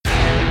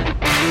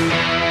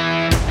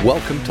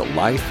Welcome to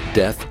Life,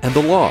 Death, and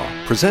the Law,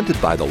 presented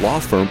by the law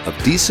firm of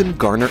Beeson,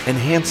 Garner, and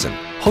Hansen,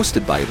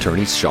 hosted by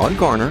attorneys Shawn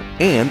Garner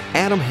and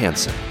Adam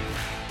Hansen.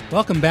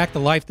 Welcome back to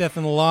Life, Death,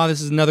 and the Law.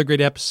 This is another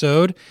great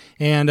episode,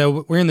 and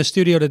we're in the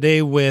studio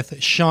today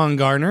with Shawn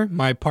Garner,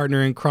 my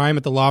partner in crime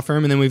at the law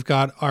firm, and then we've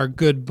got our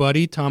good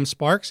buddy, Tom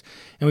Sparks,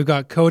 and we've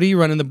got Cody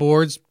running the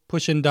boards,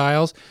 pushing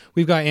dials.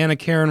 We've got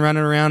Anakaren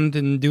running around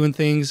and doing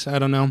things, I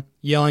don't know,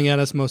 yelling at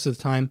us most of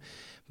the time.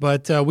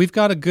 But we've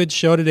got a good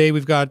show today.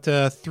 We've got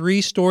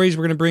 3 stories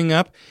we're going to bring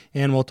up,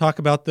 and we'll talk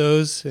about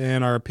those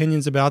and our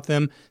opinions about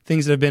them,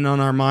 things that have been on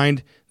our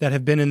mind that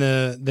have been in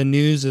the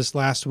news this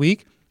last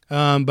week.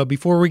 But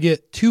before we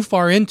get too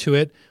far into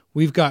it,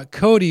 we've got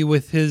Cody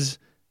with his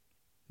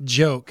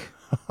joke.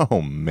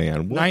 Oh,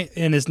 man.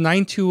 And his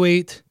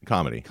 928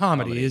 Comedy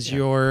is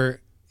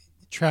your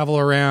travel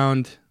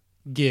around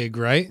gig,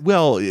 right?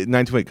 Well,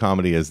 928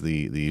 Comedy is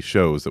the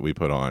shows that we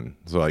put on.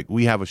 So, like,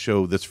 we have a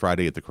show this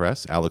Friday at the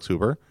Crest, Alex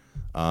Hooper,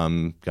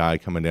 guy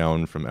coming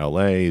down from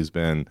L.A. He's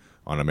been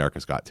on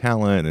America's Got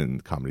Talent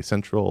and Comedy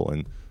Central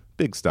and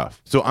big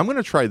stuff. So I'm going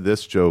to try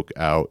this joke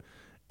out,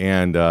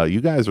 and you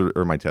guys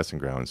are my testing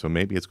ground. So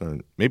maybe it's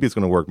going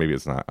to work, maybe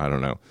it's not. I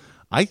don't know.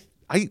 I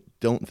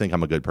don't think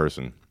I'm a good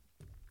person.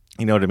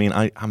 You know what I mean?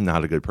 I'm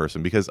not a good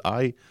person because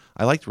I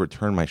like to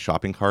return my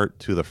shopping cart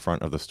to the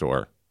front of the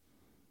store.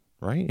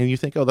 Right? And you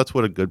think, oh, that's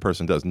what a good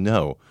person does.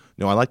 No,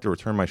 I like to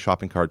return my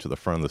shopping cart to the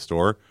front of the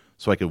store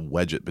so I could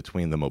wedge it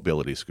between the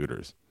mobility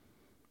scooters.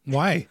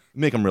 Why?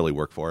 Make them really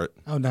work for it.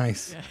 Oh,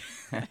 nice.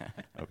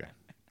 Okay.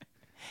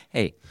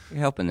 Hey, you're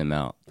helping them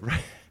out.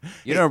 Right.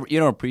 You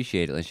don't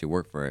appreciate it unless you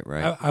work for it,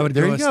 right? I would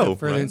go a step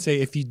further and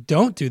say if you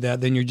don't do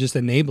that, then you're just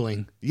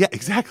enabling. Yeah,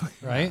 exactly.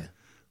 Right?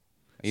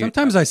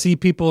 Sometimes I see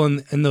people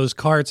in those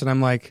carts and I'm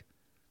like,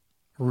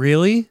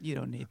 really? You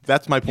don't need that.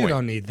 That's my point. You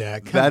don't need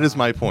that. That is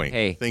my point.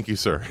 Hey. Thank you,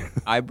 sir.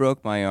 I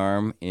broke my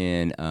arm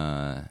in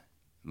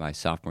my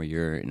sophomore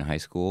year in high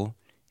school,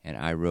 and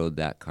I rode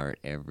that cart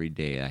every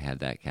day I had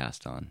that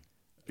cast on.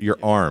 Your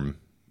arm.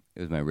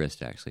 It was my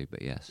wrist, actually,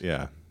 but yes.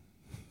 Yeah.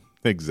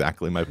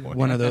 Exactly my point.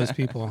 One of those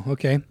people.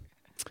 Okay.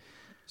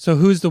 So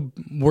who's the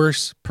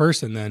worst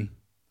person then?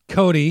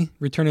 Cody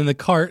returning the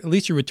cart. At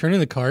least you're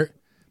returning the cart.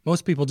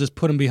 Most people just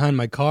put them behind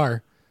my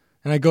car.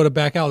 And I go to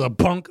back out, a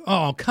bunk.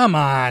 Oh, come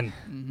on.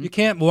 Mm-hmm. You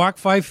can't walk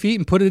 5 feet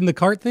and put it in the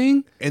cart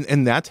thing?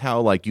 And that's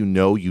how, like, you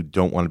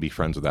don't want to be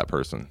friends with that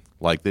person.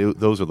 Like,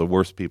 those are the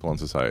worst people in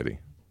society.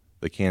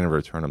 They can't ever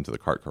return them to the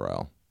cart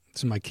corral.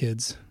 These are my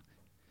kids.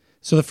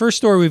 So the first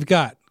story we've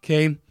got,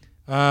 okay,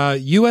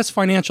 U.S.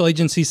 financial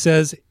agency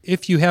says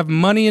if you have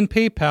money in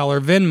PayPal or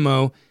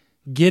Venmo,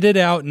 get it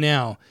out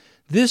now.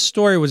 This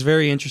story was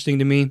very interesting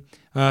to me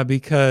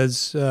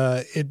because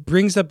it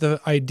brings up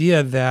the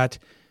idea that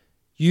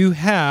you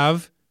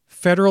have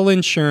federal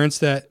insurance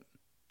that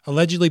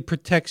allegedly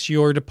protects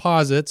your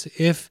deposits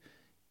if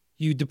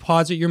you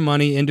deposit your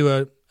money into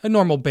a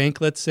normal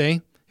bank, let's say,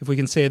 if we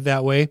can say it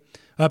that way,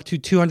 up to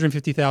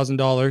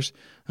 $250,000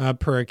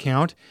 per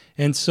account.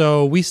 And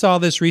so we saw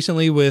this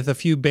recently with a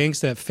few banks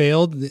that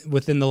failed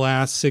within the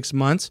last 6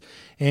 months,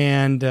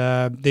 and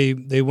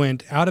they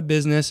went out of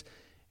business.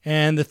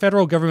 And the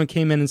federal government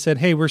came in and said,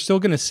 hey, we're still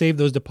going to save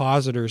those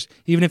depositors.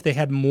 Even if they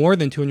had more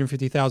than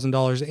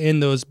 $250,000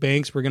 in those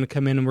banks, we're going to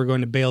come in and we're going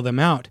to bail them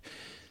out.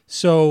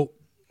 So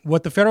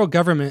what the federal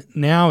government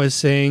now is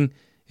saying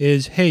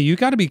is, hey, you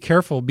got to be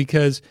careful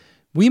because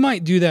we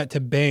might do that to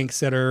banks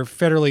that are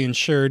federally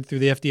insured through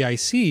the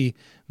FDIC,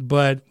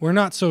 but we're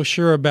not so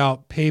sure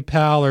about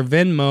PayPal or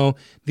Venmo.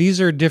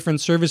 These are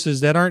different services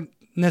that aren't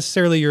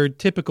necessarily your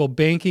typical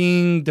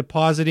banking,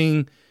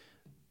 depositing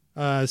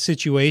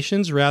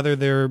situations. Rather,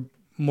 they're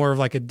more of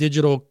like a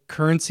digital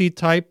currency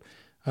type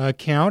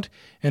account,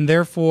 and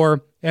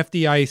therefore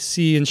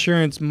FDIC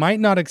insurance might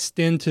not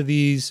extend to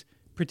these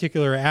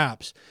particular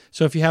apps.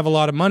 So if you have a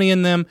lot of money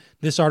in them,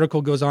 this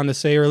article goes on to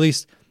say, or at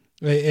least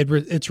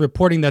it's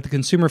reporting that the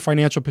Consumer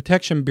Financial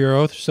Protection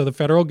Bureau, so the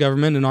federal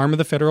government, an arm of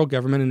the federal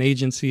government, an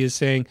agency, is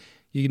saying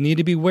you need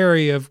to be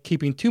wary of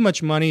keeping too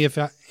much money, if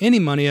any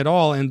money at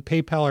all, in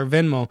PayPal or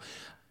Venmo.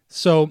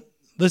 So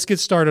let's get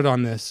started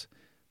on this.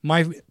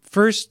 My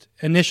first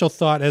initial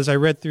thought as I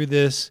read through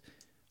this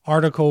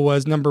article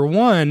was, number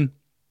one,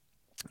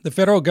 the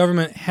federal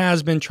government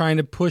has been trying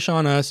to push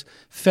on us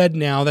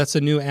FedNow. That's a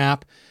new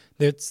app.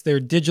 That's their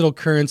digital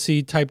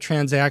currency type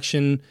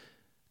transaction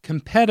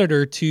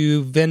competitor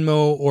to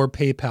Venmo or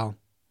PayPal.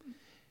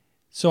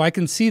 So I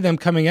can see them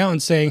coming out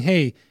and saying,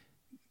 hey,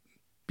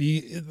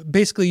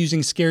 basically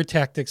using scare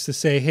tactics to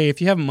say, hey, if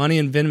you have money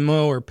in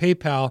Venmo or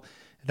PayPal,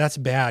 that's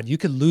bad. You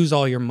could lose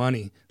all your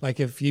money. Like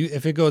if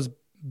it goes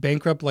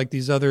bankrupt like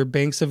these other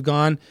banks have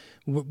gone,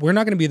 we're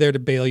not going to be there to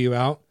bail you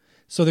out.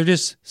 So they're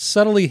just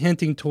subtly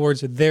hinting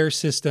towards their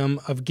system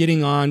of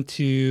getting on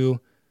to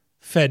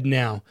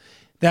FedNow.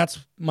 That's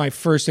my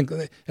first,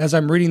 as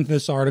I'm reading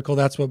this article,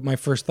 that's what my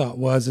first thought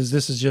was, is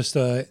this is just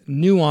a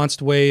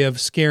nuanced way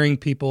of scaring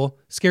people,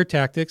 scare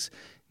tactics,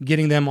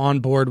 getting them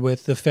on board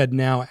with the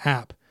FedNow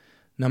app,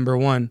 number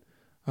one.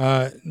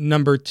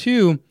 Number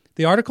two,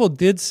 the article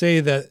did say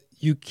that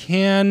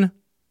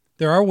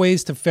there are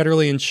ways to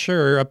federally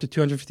insure up to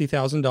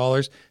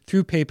 $250,000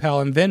 through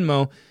PayPal and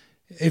Venmo.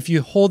 If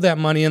you hold that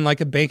money in like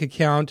a bank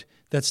account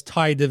that's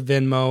tied to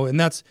Venmo, and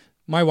that's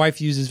my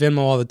wife uses Venmo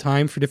all the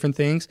time for different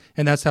things,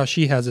 and that's how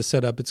she has it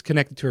set up. It's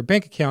connected to her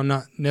bank account,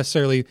 not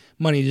necessarily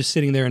money just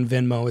sitting there in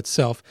Venmo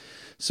itself.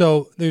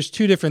 So there's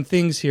two different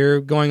things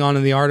here going on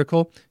in the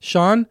article.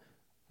 Shawn,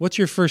 what's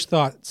your first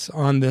thoughts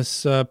on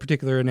this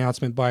particular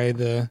announcement by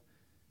the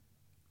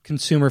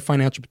Consumer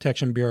Financial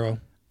Protection Bureau?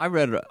 I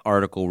read an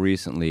article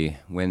recently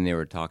when they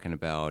were talking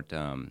about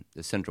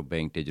the central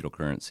bank digital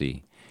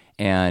currency,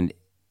 and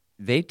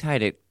they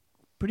tied it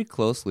pretty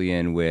closely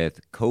in with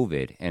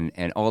COVID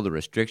and all the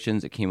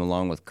restrictions that came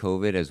along with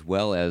COVID, as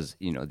well as,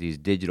 these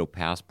digital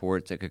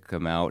passports that could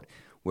come out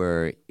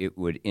where it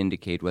would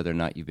indicate whether or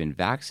not you've been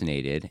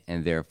vaccinated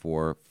and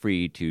therefore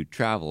free to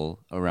travel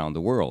around the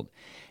world.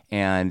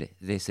 And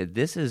they said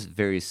this is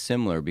very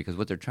similar because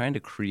what they're trying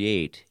to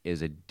create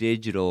is a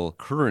digital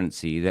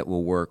currency that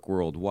will work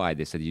worldwide.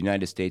 They said the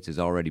United States is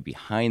already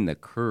behind the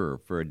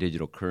curve for a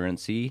digital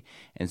currency,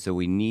 and so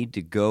we need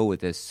to go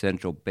with this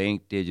central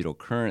bank digital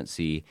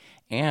currency,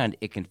 and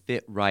it can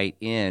fit right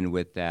in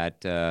with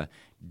that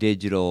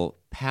digital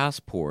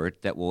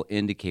passport that will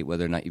indicate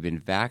whether or not you've been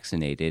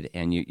vaccinated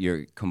and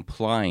you're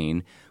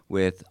complying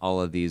with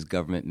all of these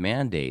government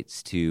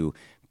mandates to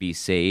be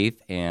safe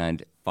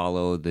and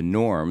follow the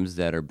norms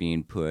that are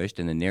being pushed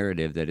and the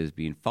narrative that is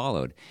being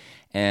followed.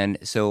 And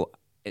so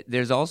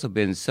there's also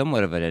been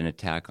somewhat of an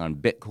attack on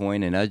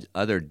Bitcoin and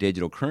other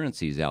digital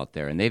currencies out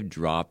there, and they've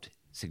dropped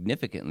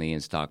significantly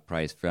in stock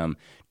price from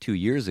 2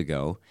 years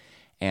ago,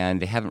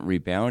 and they haven't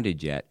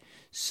rebounded yet.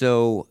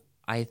 So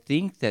I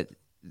think that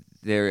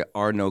there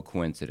are no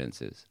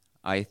coincidences.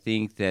 I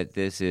think that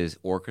this is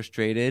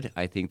orchestrated.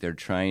 I think they're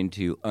trying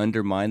to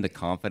undermine the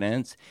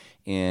confidence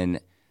in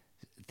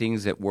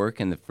things that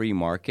work in the free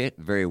market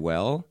very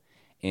well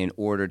in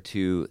order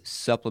to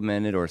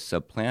supplement it or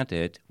supplant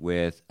it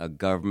with a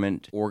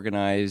government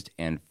organized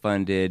and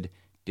funded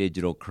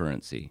digital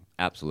currency.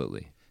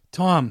 Absolutely.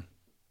 Tom,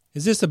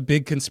 is this a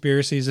big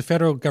conspiracy? Is the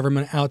federal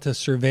government out to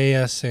survey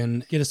us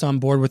and get us on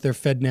board with their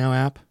FedNow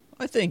app?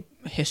 I think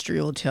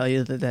history will tell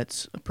you that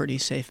that's a pretty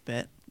safe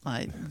bet.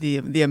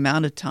 The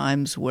amount of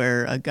times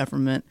where a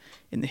government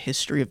in the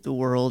history of the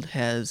world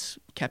has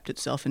kept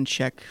itself in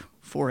check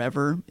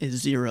forever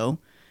is zero.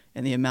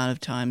 And the amount of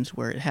times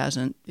where it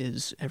hasn't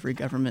is every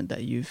government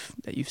that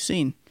you've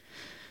seen.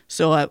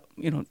 So,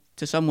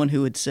 to someone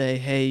who would say,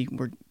 "Hey,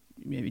 we're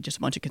maybe just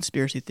a bunch of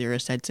conspiracy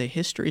theorists," I'd say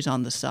history's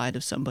on the side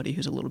of somebody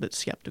who's a little bit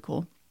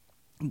skeptical.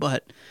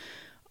 But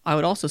I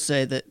would also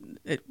say that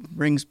it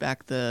brings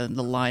back the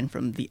line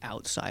from The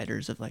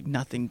Outsiders of like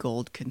nothing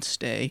gold can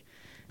stay,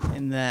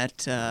 in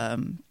that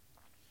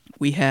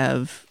we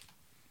have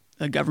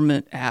a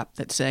government app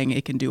that's saying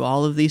it can do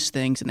all of these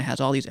things and it has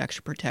all these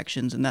extra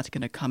protections and that's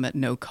going to come at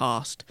no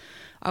cost.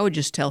 I would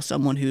just tell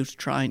someone who's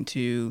trying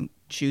to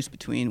choose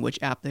between which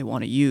app they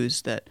want to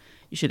use that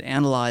you should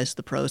analyze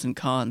the pros and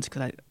cons,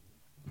 because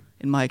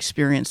in my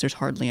experience, there's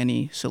hardly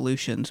any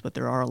solutions, but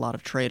there are a lot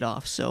of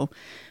trade-offs. So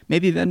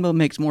maybe Venmo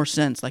makes more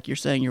sense. Like you're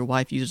saying, your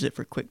wife uses it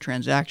for quick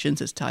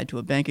transactions. It's tied to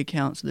a bank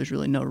account, so there's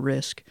really no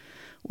risk.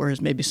 Whereas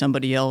maybe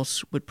somebody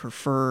else would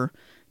prefer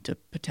to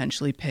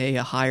potentially pay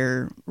a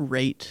higher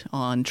rate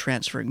on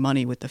transferring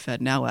money with the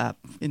FedNow app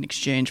in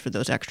exchange for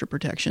those extra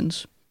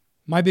protections.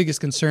 My biggest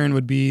concern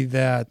would be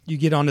that you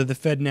get onto the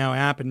FedNow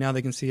app and now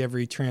they can see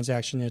every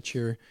transaction that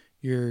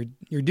you're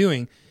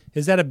doing.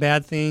 Is that a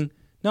bad thing?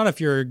 Not if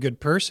you're a good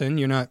person.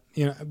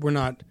 We're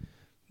not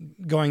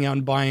going out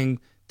and buying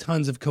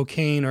tons of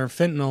cocaine or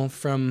fentanyl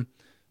from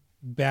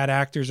bad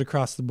actors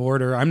across the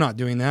board, or I'm not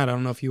doing that. I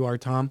don't know if you are,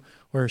 Tom,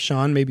 or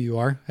Shawn, maybe you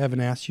are. I haven't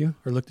asked you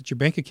or looked at your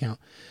bank account.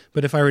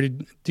 But if I were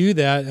to do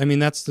that,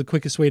 that's the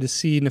quickest way to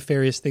see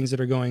nefarious things that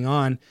are going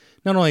on.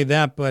 Not only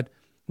that, but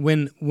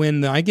when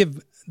I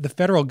give the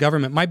federal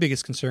government, my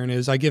biggest concern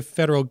is I give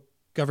federal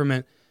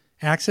government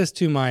access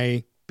to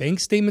my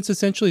bank statements,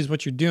 essentially, is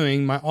what you're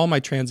doing, all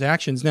my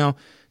transactions. Now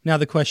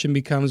the question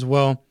becomes,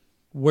 well,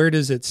 where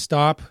does it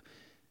stop?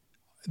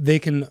 They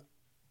can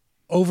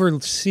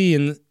oversee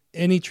in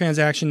any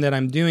transaction that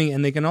I'm doing,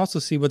 and they can also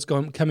see what's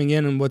coming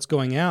in and what's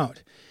going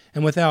out.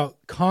 And without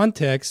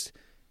context,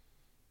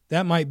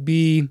 that might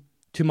be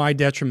to my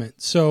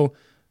detriment. So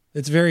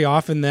it's very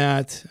often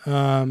that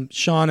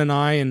Shawn and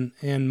I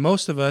and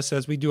most of us,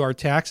 as we do our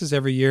taxes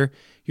every year,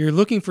 you're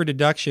looking for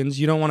deductions.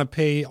 You don't want to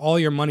pay all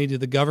your money to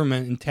the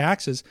government in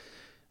taxes.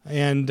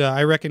 And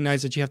I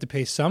recognize that you have to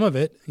pay some of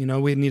it.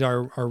 We need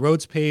our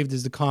roads paved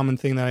is the common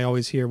thing that I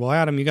always hear. Well,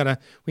 Adam,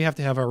 we have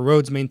to have our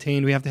roads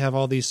maintained. We have to have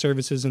all these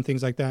services and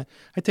things like that.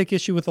 I take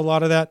issue with a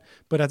lot of that,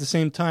 but at the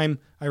same time,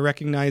 I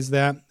recognize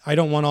that I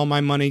don't want all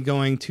my money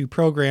going to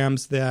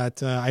programs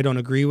that I don't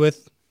agree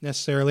with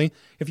necessarily.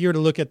 If you were to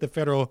look at the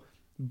federal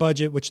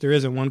budget, which there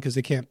isn't one because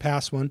they can't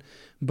pass one,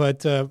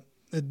 but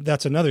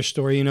that's another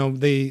story.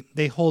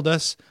 They hold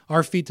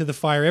our feet to the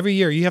fire every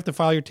year. You have to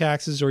file your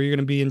taxes or you're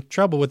going to be in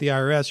trouble with the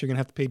IRS. You're going to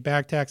have to pay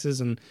back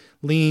taxes and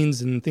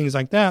liens and things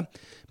like that.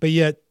 But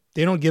yet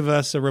they don't give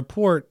us a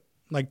report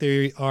like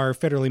they are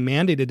federally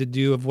mandated to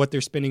do of what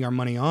they're spending our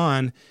money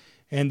on.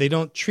 And they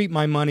don't treat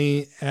my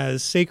money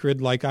as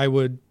sacred like I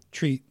would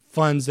treat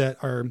funds that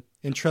are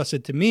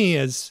entrusted to me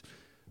as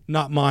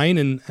not mine,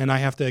 and I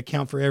have to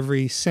account for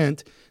every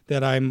cent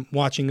that I'm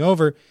watching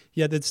over.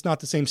 Yet it's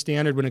not the same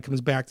standard when it comes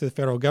back to the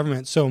federal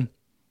government. So,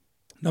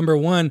 number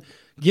one,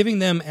 giving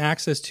them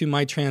access to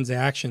my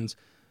transactions,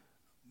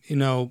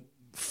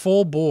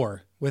 full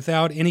bore,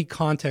 without any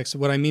context.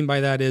 What I mean by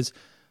that is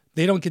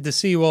they don't get to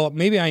see, well,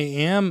 maybe I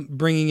am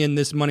bringing in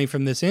this money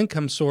from this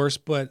income source,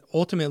 but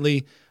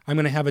ultimately I'm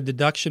going to have a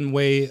deduction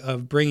way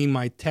of bringing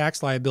my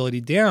tax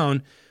liability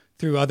down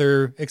through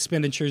other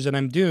expenditures that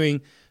I'm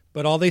doing.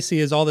 But all they see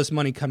is all this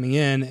money coming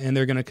in, and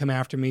they're going to come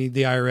after me.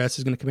 The IRS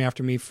is going to come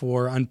after me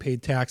for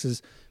unpaid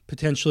taxes,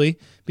 potentially,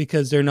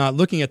 because they're not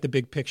looking at the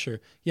big picture.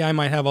 Yeah, I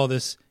might have all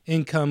this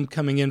income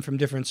coming in from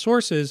different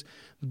sources,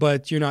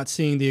 but you're not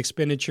seeing the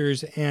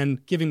expenditures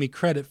and giving me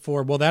credit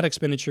for, well, that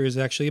expenditure is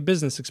actually a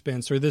business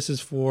expense, or this is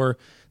for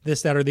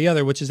this, that, or the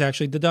other, which is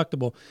actually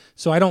deductible.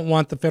 So I don't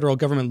want the federal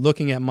government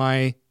looking at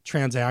my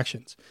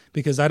transactions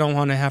because I don't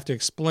want to have to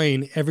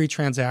explain every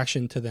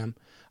transaction to them.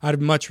 I'd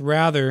much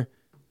rather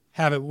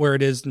have it where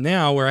it is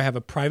now, where I have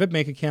a private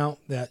bank account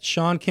that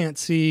Shawn can't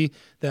see,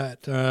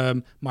 that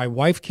my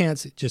wife can't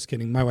see. Just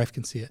kidding. My wife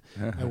can see it.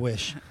 I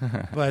wish.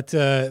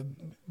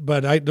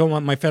 But I don't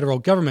want my federal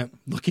government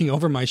looking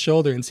over my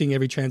shoulder and seeing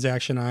every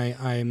transaction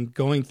I am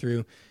going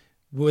through,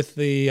 with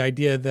the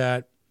idea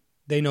that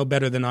they know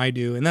better than I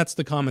do. And that's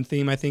the common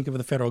theme, I think, of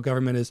the federal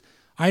government is,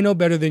 I know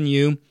better than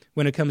you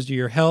when it comes to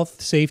your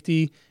health,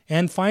 safety,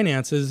 and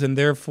finances, and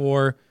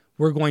therefore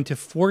we're going to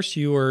force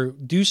you or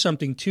do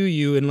something to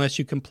you unless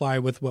you comply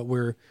with what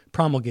we're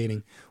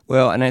promulgating.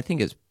 Well, and I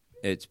think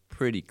it's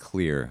pretty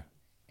clear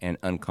and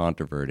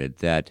uncontroverted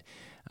that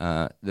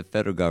the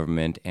federal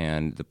government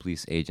and the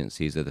police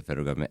agencies of the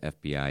federal government,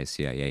 FBI,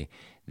 CIA,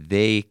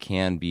 they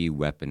can be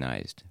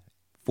weaponized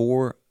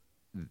for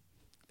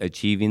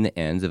achieving the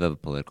ends of a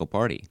political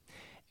party.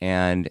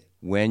 And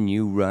when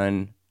you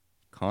run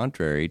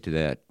contrary to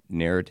that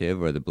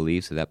narrative or the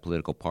beliefs of that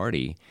political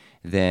party,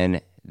 then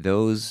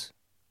those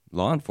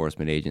law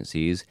enforcement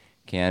agencies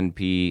can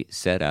be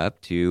set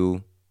up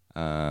to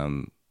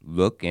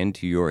look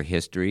into your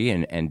history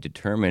and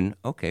determine,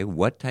 okay,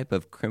 what type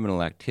of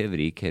criminal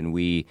activity can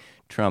we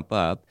trump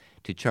up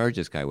to charge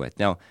this guy with?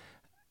 Now,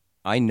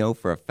 I know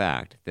for a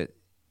fact that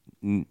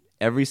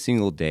every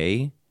single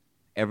day,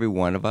 every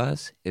one of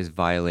us is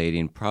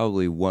violating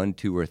probably 1,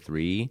 2, or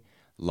 3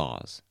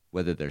 laws,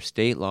 whether they're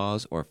state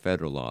laws or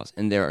federal laws.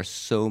 And there are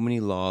so many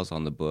laws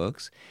on the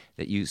books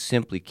that you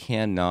simply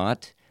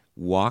cannot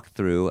walk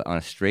through on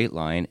a straight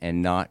line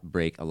and not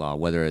break a law,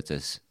 whether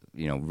it's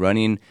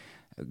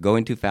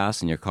going too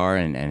fast in your car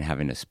and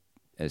having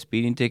a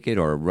speeding ticket,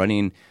 or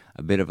running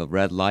a bit of a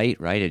red light,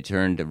 right? It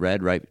turned to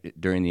red right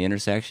during the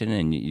intersection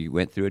and you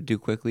went through it too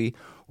quickly,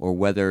 or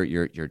whether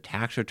your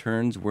tax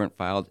returns weren't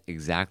filed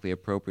exactly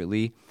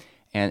appropriately.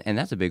 And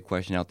that's a big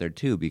question out there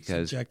too,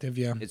 because subjective,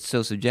 yeah. It's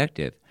so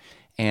subjective.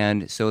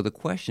 And so the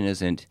question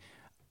isn't,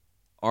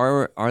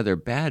 are there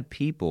bad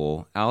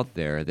people out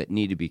there that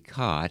need to be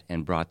caught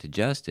and brought to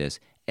justice?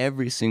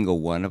 Every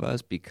single one of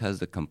us, because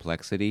the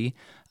complexity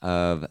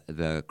of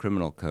the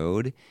criminal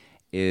code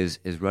is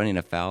running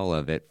afoul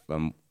of it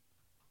from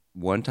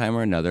one time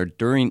or another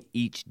during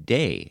each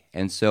day.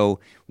 And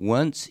so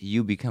once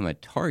you become a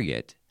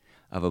target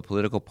of a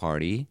political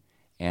party,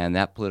 and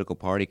that political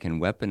party can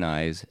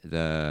weaponize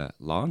the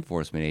law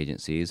enforcement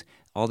agencies,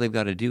 all they've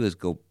got to do is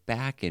go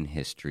back in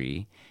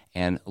history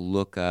and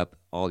look up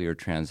all your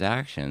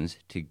transactions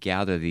to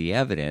gather the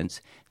evidence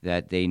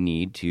that they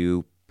need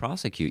to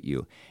prosecute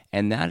you.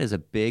 And that is a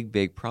big,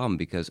 big problem,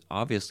 because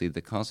obviously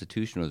the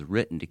Constitution was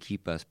written to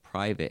keep us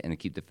private and to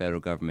keep the federal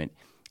government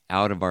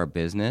out of our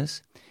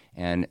business,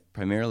 and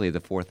primarily the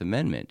Fourth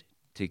Amendment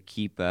to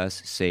keep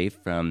us safe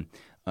from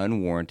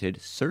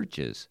unwarranted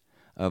searches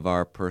of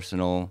our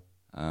personal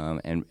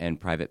and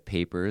private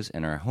papers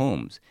and our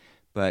homes.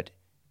 But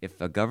if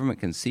a government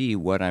can see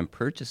what I'm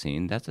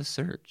purchasing, that's a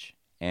search.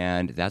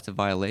 And that's a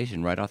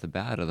violation right off the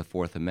bat of the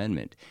Fourth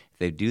Amendment. If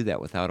they do that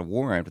without a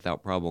warrant,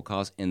 without probable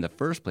cause in the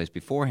first place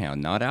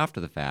beforehand, not after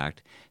the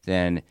fact,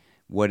 then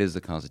what is the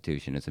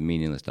Constitution? It's a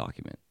meaningless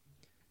document.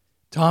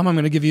 Tom, I'm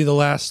going to give you the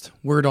last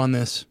word on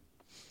this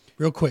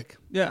real quick.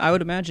 Yeah, I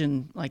would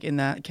imagine, like in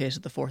that case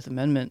of the Fourth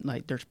Amendment,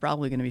 like there's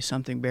probably going to be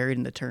something buried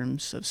in the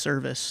terms of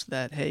service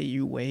that, hey,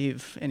 you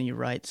waive any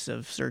rights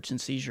of search and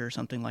seizure or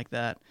something like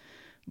that.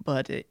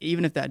 But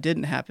even if that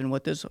didn't happen,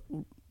 what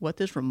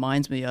this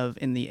reminds me of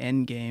in the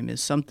end game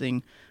is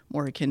something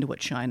more akin to what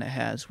China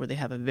has, where they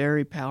have a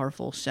very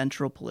powerful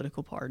central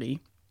political party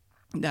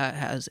that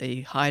has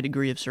a high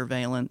degree of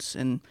surveillance.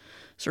 And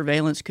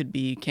surveillance could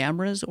be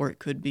cameras, or it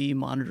could be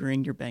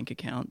monitoring your bank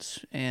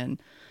accounts. And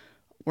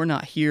we're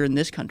not here in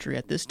this country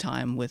at this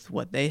time with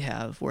what they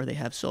have, where they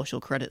have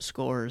social credit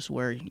scores,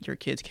 where your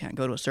kids can't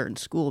go to a certain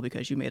school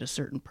because you made a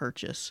certain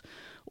purchase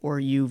or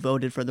you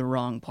voted for the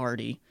wrong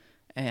party.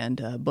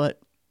 And but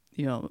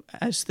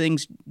as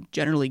things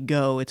generally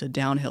go, it's a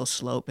downhill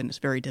slope and it's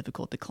very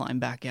difficult to climb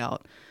back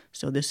out.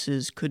 So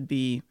this could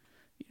be,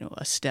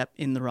 a step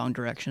in the wrong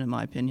direction, in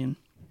my opinion.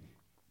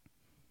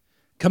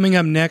 Coming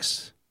up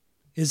next,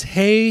 is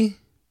hay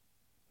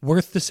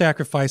worth the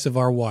sacrifice of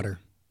our water?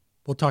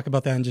 We'll talk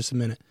about that in just a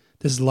minute.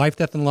 This is Life,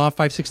 Death, and Law,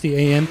 560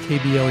 AM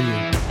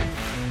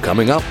KBLU.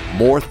 Coming up,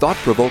 more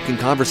thought-provoking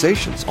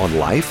conversations on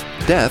life,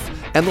 death,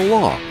 and the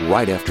law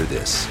right after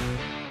this.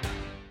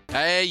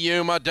 Hey,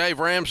 Yuma, Dave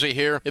Ramsey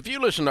here. If you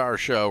listen to our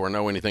show or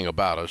know anything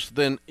about us,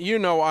 then you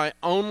know I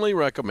only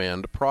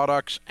recommend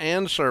products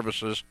and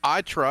services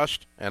I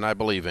trust and I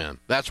believe in.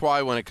 That's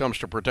why when it comes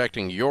to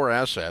protecting your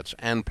assets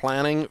and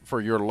planning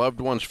for your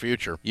loved one's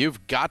future,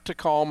 you've got to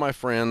call my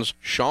friends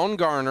Shawn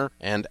Garner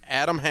and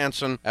Adam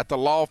Hansen at the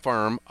law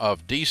firm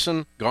of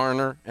Beeson,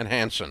 Garner, and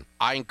Hansen.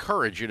 I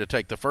encourage you to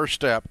take the first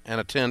step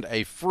and attend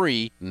a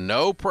free,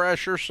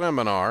 no-pressure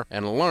seminar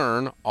and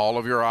learn all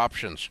of your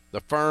options.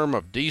 The firm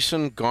of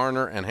Beeson,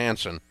 Garner, and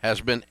Hansen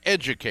has been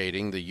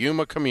educating the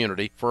Yuma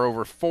community for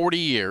over 40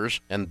 years,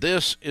 and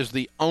this is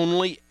the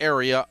only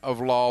area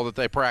of law that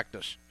they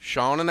practice.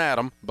 Shawn and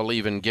Adam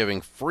believe in giving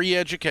free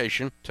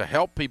education to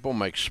help people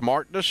make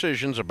smart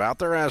decisions about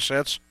their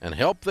assets and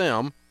help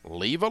them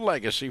leave a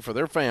legacy for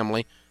their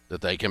family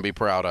that they can be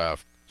proud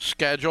of.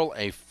 Schedule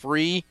a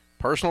free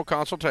personal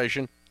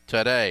consultation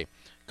today.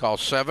 Call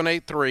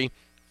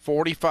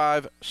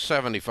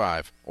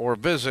 783-4575 or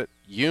visit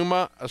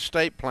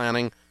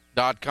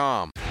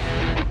yumaestateplanning.com.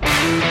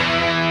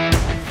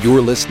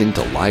 You're listening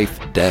to Life,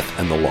 Death,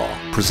 and the Law,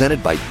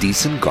 presented by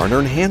Beeson, Garner,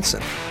 and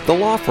Hansen, the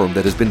law firm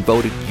that has been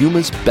voted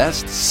Yuma's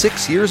best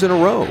 6 years in a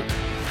row.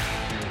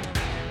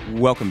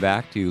 Welcome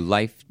back to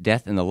Life,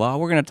 Death, and the Law.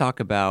 We're going to talk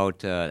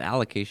about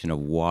allocation of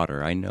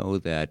water. I know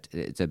that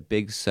it's a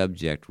big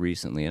subject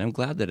recently, and I'm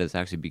glad that it's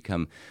actually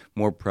become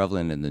more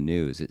prevalent in the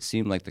news. It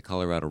seemed like the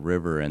Colorado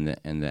River and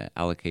the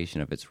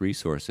allocation of its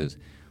resources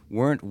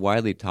weren't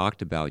widely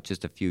talked about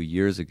just a few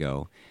years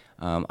ago.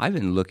 I've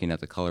been looking at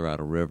the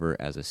Colorado River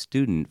as a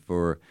student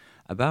for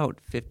about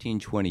 15,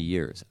 20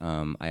 years.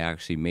 I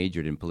actually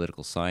majored in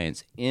political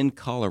science in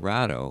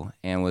Colorado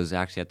and was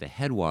actually at the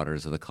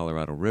headwaters of the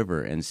Colorado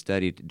River and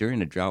studied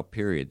during a drought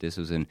period. This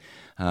was in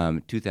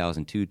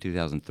 2002,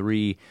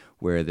 2003,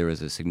 where there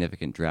was a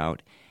significant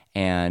drought.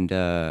 And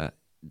there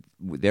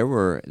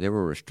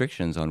were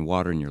restrictions on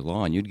watering your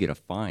lawn. You'd get a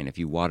fine if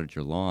you watered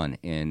your lawn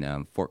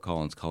in Fort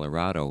Collins,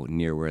 Colorado,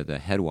 near where the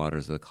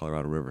headwaters of the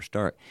Colorado River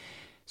start.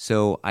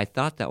 So I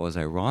thought that was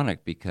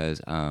ironic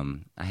because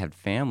I had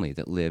family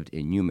that lived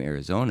in Yuma,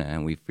 Arizona,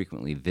 and we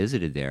frequently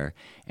visited there,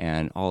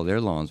 and all their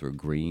lawns were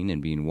green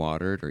and being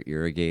watered or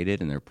irrigated,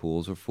 and their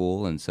pools were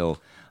full. And so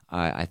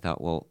I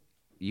thought, well,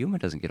 Yuma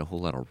doesn't get a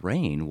whole lot of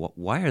rain.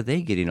 Why are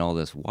they getting all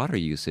this water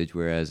usage,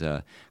 whereas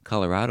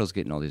Colorado's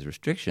getting all these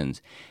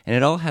restrictions? And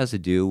it all has to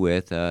do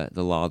with the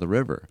law of the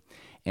river.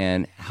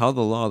 And how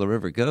the law of the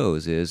river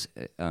goes is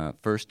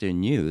first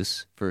in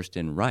use, first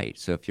in right.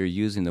 So if you're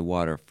using the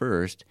water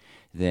first,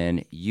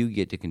 then you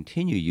get to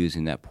continue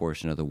using that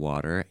portion of the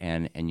water,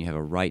 and you have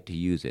a right to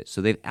use it. So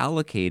they've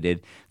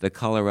allocated the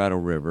Colorado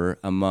River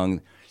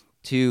among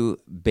two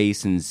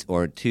basins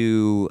or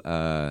two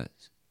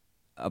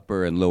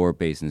upper and lower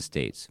basin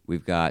states.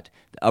 We've got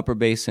the upper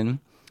basin,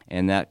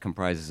 and that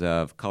comprises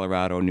of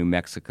Colorado, New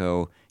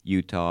Mexico,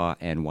 Utah,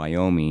 and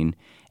Wyoming.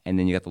 And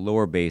then you got the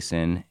lower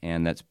basin,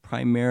 and that's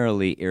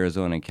primarily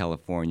Arizona and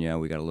California.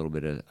 We got a little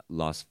bit of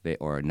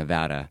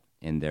Nevada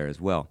in there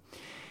as well.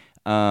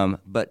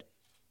 But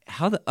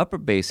how the upper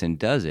basin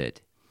does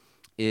it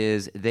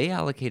is they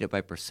allocate it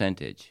by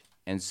percentage.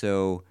 And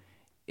so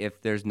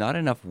if there's not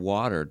enough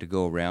water to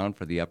go around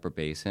for the upper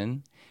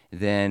basin,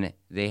 then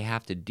they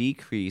have to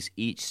decrease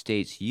each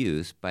state's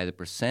use by the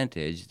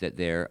percentage that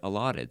they're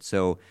allotted.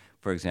 So,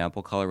 for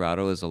example,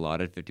 Colorado is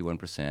allotted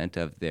 51%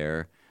 of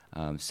their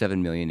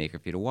 7 million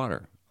acre-feet of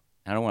water.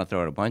 I don't want to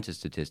throw out a bunch of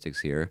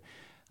statistics here,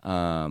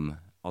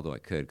 although I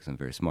could because I'm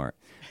very smart.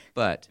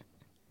 But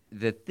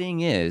the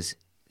thing is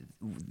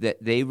that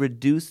they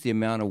reduced the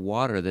amount of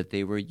water that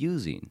they were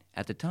using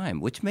at the time,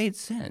 which made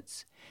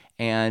sense.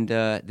 And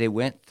they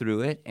went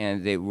through it,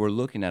 and they were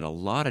looking at a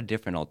lot of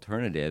different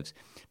alternatives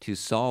to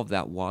solve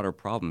that water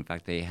problem. In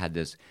fact, they had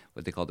this,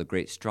 what they call the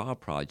Great Straw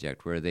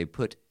Project, where they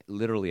put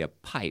literally a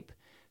pipe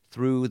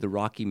through the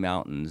Rocky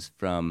Mountains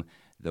from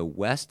the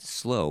west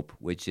slope,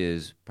 which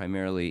is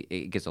primarily,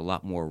 it gets a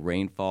lot more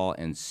rainfall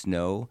and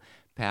snow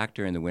packed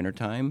during the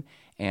wintertime,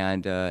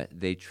 and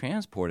they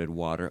transported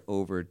water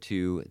over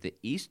to the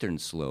eastern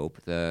slope,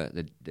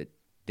 the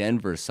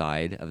Denver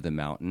side of the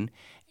mountain,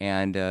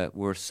 and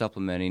we're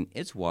supplementing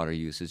its water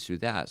usage through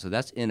that. So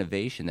that's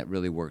innovation that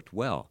really worked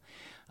well.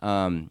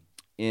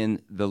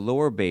 In the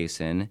lower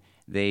basin,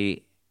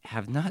 they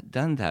have not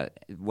done that.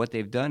 What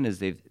they've done is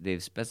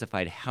they've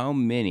specified how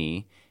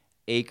many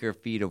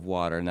acre-feet of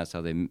water, and that's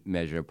how they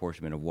measure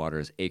apportionment of water,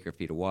 is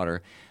acre-feet of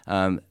water,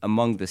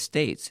 among the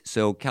states.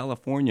 So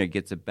California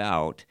gets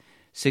about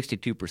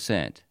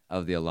 62%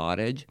 of the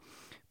allotted,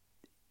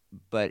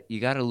 but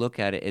you got to look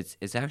at it.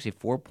 It's actually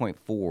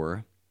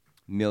 4.4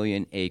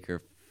 million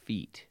acre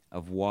feet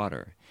of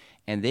water.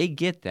 And they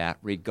get that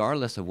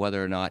regardless of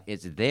whether or not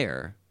it's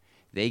there.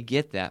 They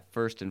get that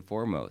first and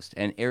foremost.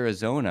 And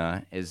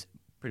Arizona is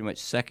pretty much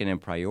second in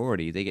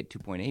priority. They get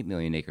 2.8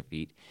 million acre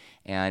feet.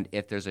 And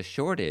if there's a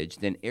shortage,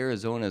 then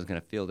Arizona is going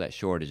to fill that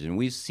shortage. And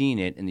we've seen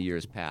it in the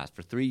years past.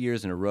 For 3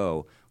 years in a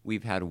row,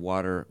 we've had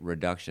water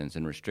reductions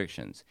and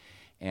restrictions.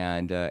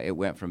 And it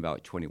went from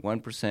about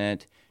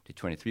 21% to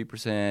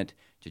 23%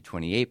 to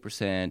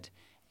 28%.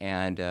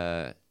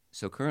 And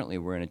so currently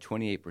we're in a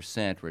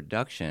 28%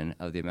 reduction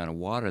of the amount of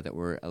water that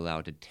we're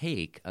allowed to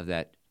take of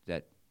that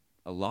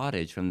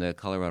allottage from the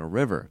Colorado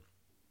River.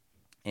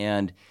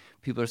 And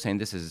people are saying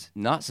this is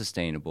not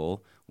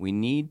sustainable. We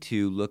need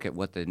to look at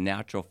what the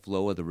natural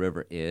flow of the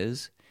river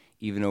is,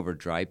 even over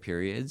dry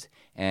periods,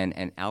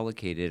 and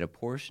allocate it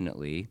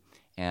apportionately.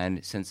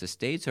 And since the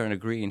states aren't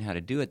agreeing how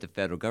to do it, the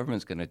federal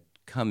government's going to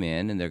come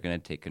in and they're going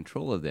to take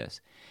control of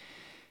this.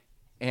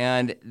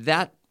 And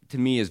that, to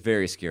me, is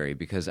very scary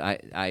because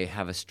I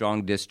have a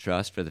strong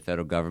distrust for the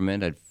federal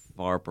government. I'd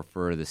far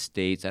prefer the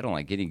states. I don't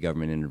like any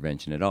government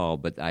intervention at all,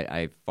 but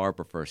I far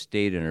prefer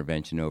state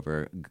intervention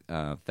over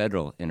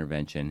federal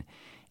intervention.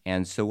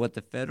 And so what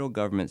the federal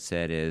government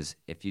said is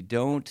if you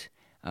don't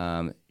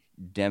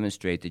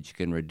demonstrate that you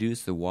can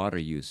reduce the water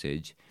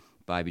usage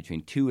by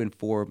between 2 and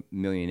 4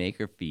 million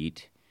acre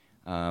feet,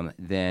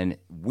 then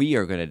we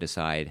are going to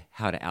decide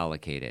how to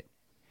allocate it.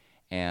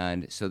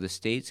 And so the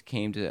states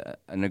came to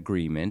an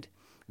agreement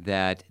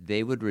that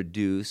they would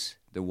reduce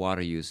the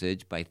water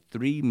usage by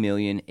 3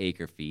 million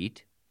acre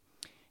feet.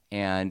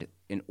 And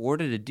in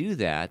order to do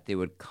that, they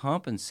would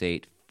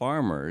compensate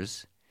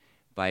farmers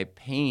by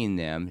paying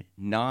them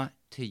not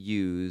to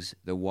use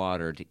the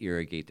water to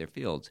irrigate their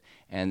fields.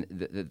 And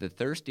the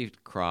thirsty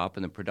crop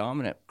and the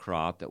predominant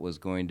crop that was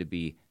going to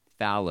be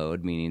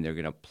fallowed, meaning they're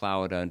going to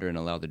plow it under and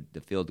allow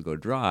the field to go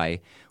dry,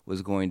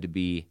 was going to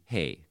be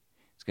hay.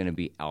 It's going to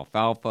be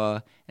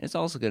alfalfa, and it's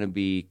also going to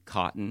be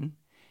cotton.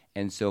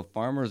 And so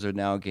farmers are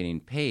now getting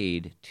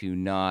paid to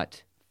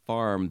not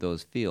farm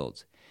those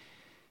fields.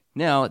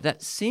 Now,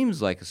 that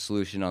seems like a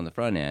solution on the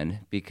front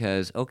end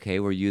because, okay,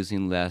 we're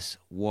using less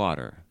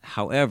water.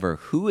 However,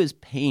 who is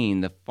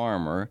paying the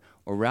farmer,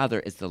 or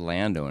rather, it's the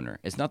landowner.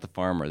 It's not the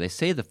farmer. They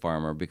say the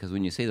farmer because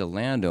when you say the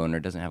landowner,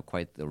 it doesn't have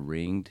quite the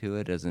ring to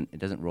it. It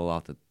doesn't roll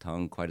off the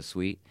tongue quite as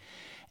sweet.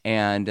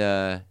 And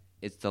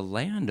it's the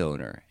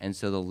landowner. And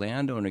so the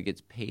landowner gets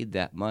paid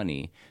that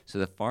money, so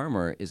the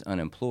farmer is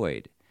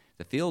unemployed.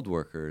 The field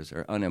workers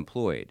are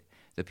unemployed.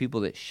 The people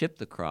that ship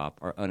the crop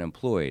are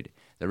unemployed.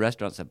 The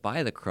restaurants that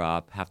buy the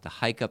crop have to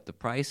hike up the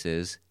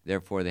prices.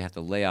 Therefore, they have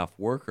to lay off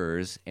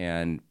workers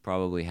and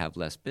probably have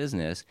less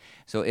business.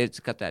 So it's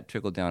got that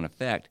trickle-down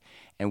effect.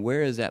 And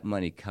where is that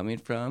money coming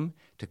from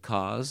to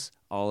cause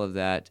all of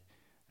that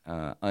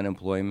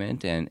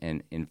unemployment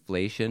and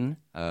inflation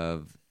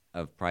of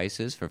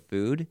prices for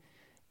food?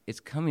 It's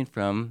coming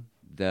from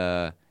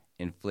the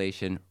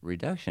Inflation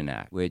Reduction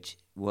Act, which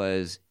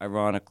was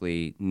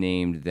ironically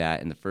named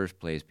that in the first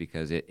place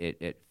because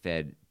it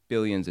fed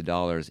billions of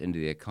dollars into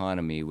the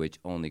economy, which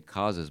only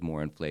causes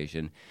more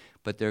inflation.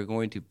 But they're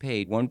going to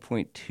pay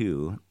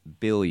 $1.2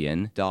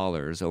 billion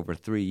over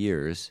 3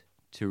 years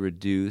to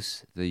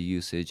reduce the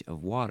usage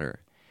of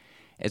water.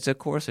 It's, of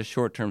course, a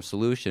short-term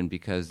solution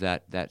because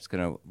that's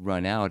going to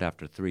run out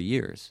after 3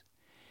 years.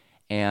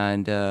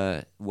 And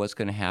what's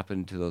going to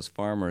happen to those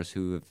farmers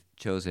who have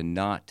chosen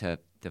not to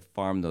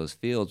farm those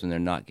fields when they're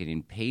not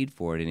getting paid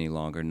for it any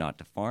longer, not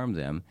to farm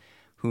them?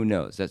 Who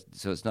knows?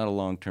 So it's not a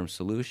long-term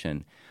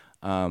solution.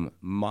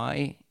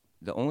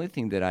 The only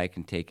thing that I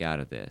can take out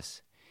of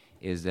this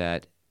is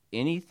that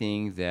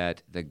anything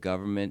that the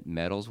government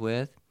meddles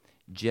with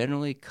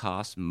generally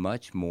costs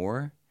much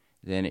more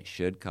than it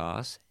should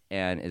cost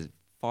and is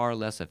far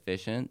less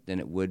efficient than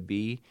it would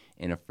be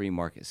in a free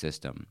market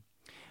system.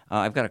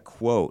 I've got a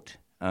quote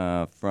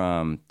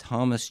from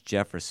Thomas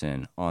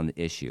Jefferson on the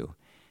issue,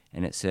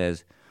 and it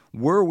says,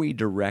 "Were we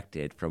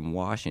directed from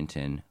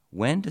Washington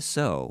when to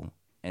sow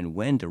and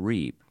when to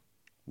reap,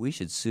 we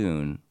should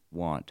soon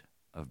want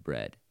of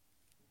bread."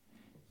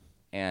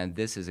 And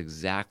this is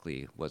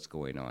exactly what's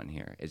going on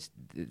here. It's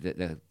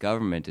the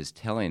government is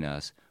telling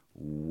us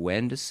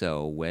when to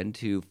sow, when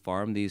to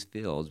farm these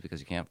fields because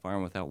you can't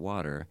farm without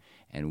water,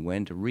 and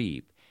when to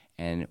reap.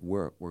 And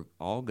we're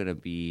all going to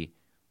be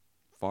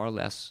far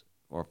less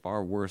or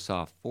far worse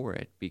off for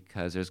it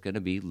because there's going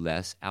to be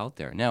less out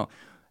there. Now,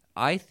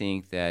 I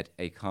think that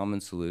a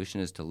common solution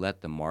is to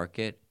let the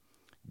market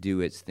do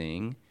its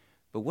thing.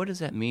 But what does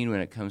that mean when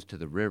it comes to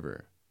the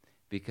river?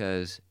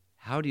 Because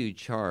how do you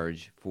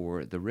charge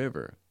for the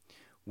river?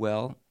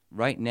 Well,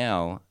 right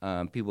now,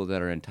 people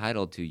that are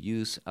entitled to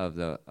use of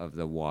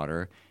the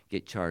water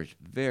get charged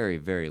very,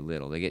 very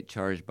little. They get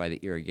charged by the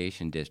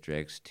irrigation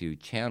districts to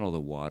channel the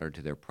water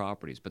to their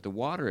properties. But the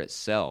water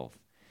itself,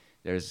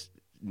 there's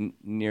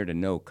near to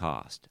no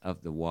cost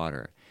of the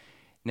water.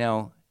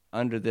 Now,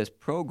 under this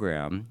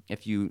program,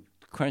 if you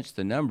crunch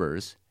the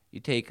numbers, you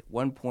take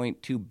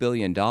 $1.2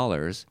 billion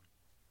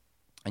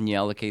and you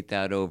allocate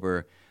that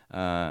over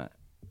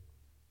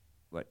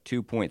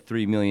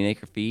 2.3 million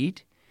acre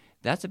feet,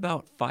 That's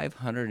about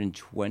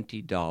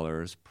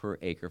 $520 per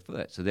acre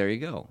foot. So there you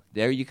go.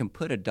 There you can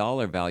put a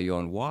dollar value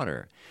on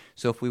water.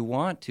 So if we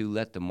want to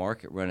let the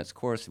market run its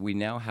course, we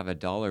now have a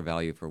dollar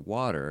value for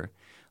water.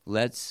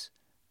 Let's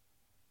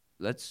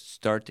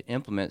start to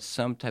implement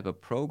some type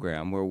of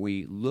program where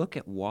we look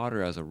at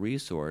water as a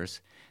resource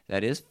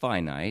that is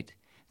finite,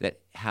 that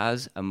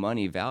has a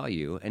money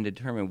value, and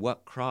determine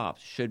what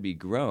crops should be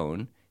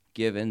grown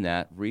given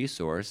that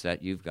resource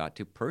that you've got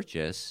to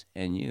purchase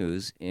and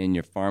use in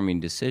your farming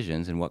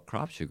decisions and what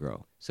crops you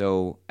grow.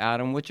 So,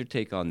 Adam, what's your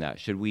take on that?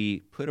 Should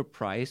we put a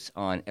price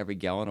on every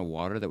gallon of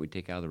water that we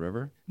take out of the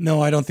river?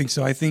 No, I don't think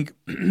so. I think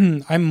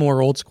I'm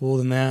more old school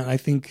than that. I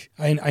think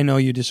I know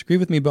you disagree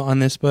with me on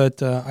this,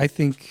 but I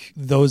think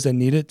those that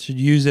need it should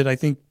use it. I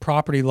think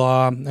property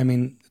law, I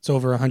mean, it's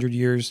over 100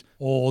 years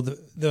old.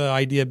 The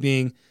idea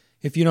being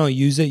if you don't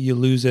use it, you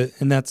lose it.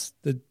 And that's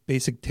the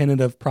basic tenet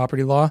of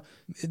property law.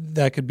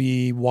 That could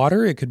be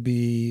water. It could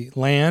be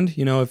land.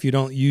 You know, if you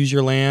don't use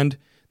your land,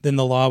 then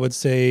the law would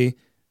say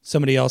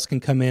somebody else can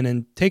come in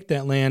and take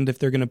that land if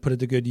they're going to put it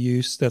to good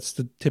use. That's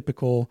the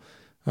typical,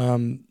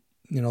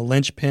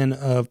 linchpin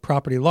of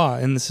property law.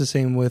 And it's the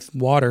same with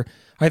water.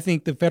 I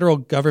think the federal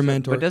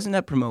government... But doesn't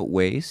that promote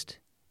waste?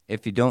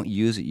 If you don't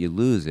use it, you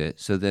lose it.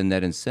 So then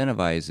that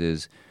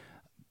incentivizes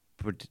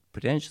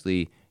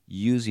potentially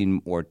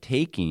using or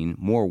taking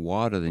more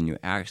water than you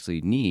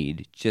actually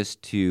need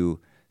just to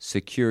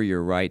secure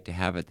your right to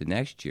have it the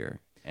next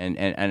year.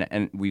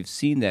 And we've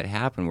seen that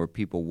happen where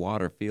people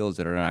water fields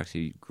that are not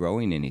actually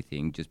growing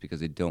anything just because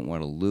they don't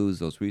want to lose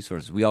those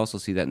resources. We also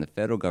see that in the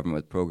federal government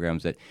with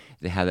programs that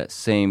they have that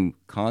same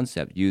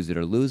concept, use it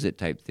or lose it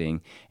type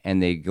thing,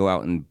 and they go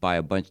out and buy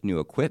a bunch of new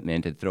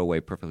equipment and throw away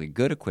perfectly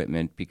good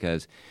equipment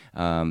because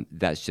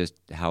that's just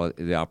how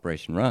the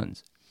operation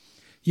runs.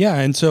 Yeah,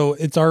 and so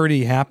it's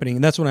already happening,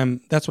 and that's what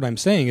I'm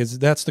saying is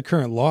that's the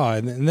current law,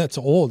 and that's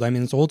old. I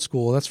mean, it's old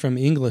school. That's from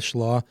English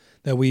law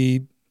that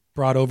we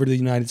brought over to the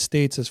United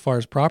States as far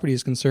as property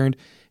is concerned,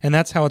 and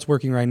that's how it's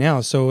working right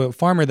now. So a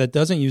farmer that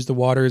doesn't use the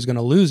water is going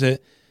to lose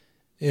it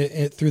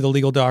through the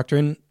legal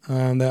doctrine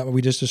that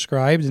we just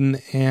described,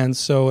 and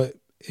so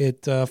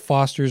it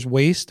fosters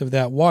waste of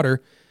that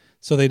water,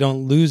 so they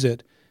don't lose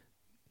it.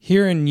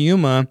 Here in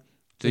Yuma.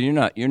 So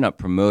you're not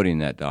promoting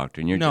that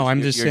doctrine. You're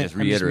just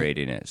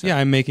reiterating it. So. Yeah,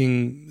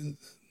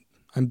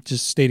 I'm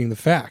just stating the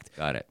fact.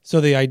 Got it. So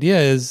the idea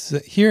is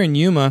that here in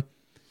Yuma,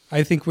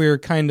 I think we're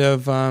kind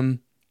of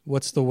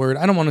what's the word?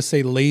 I don't want to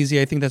say lazy.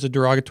 I think that's a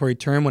derogatory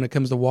term when it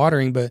comes to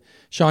watering. But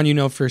Shawn, you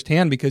know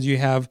firsthand because you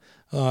have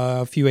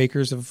a few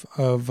acres of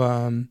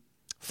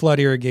flood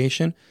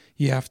irrigation.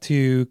 You have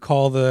to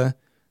call the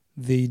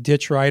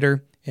ditch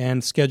rider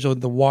and schedule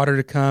the water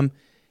to come.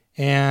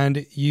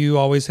 And you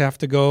always have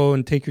to go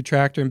and take your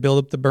tractor and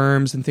build up the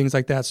berms and things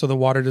like that so the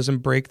water doesn't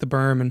break the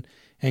berm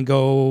and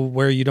go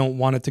where you don't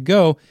want it to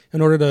go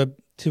in order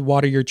to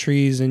water your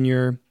trees and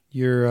your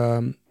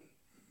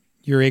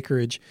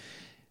acreage.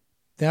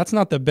 That's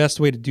not the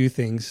best way to do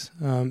things,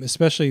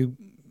 especially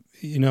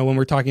when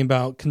we're talking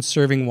about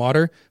conserving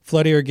water.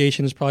 Flood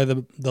irrigation is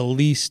probably the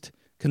least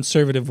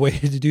conservative way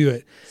to do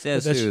it.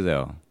 Says who,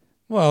 though?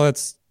 Well,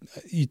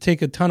 you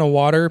take a ton of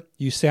water,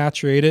 you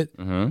saturate it,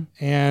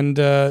 and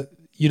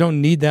you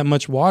don't need that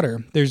much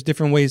water. There's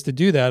different ways to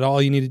do that.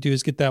 All you need to do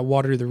is get that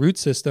water to the root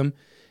system,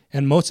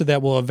 and most of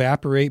that will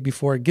evaporate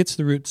before it gets to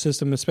the root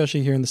system,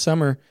 especially here in the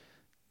summer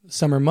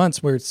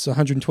months where it's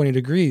 120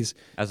 degrees.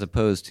 As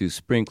opposed to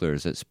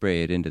sprinklers that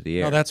spray it into the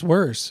air. No, that's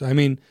worse. I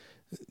mean,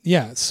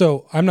 yeah,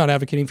 so I'm not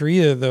advocating for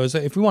either of those.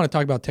 If we want to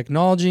talk about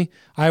technology,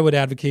 I would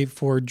advocate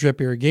for drip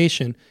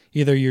irrigation.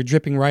 Either you're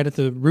dripping right at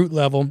the root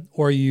level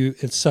or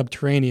it's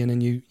subterranean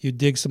and you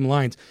dig some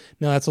lines.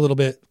 Now, that's a little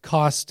bit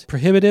cost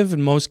prohibitive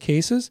in most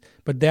cases,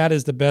 but that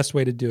is the best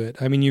way to do it.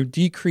 I mean, you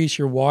decrease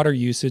your water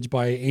usage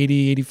by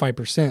 80,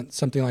 85%,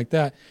 something like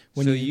that.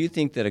 So you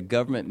think that a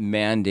government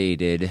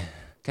mandated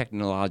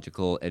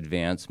technological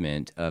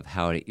advancement of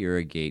how to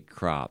irrigate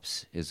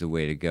crops is the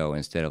way to go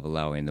instead of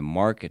allowing the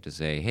market to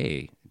say,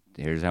 hey,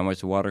 here's how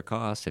much the water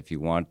costs. If you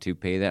want to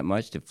pay that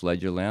much to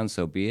flood your land,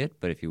 so be it.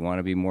 But if you want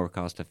to be more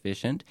cost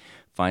efficient,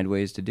 find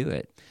ways to do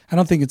it. I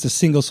don't think it's a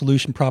single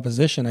solution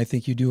proposition. I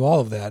think you do all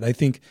of that.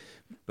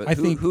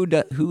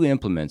 Who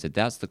implements it?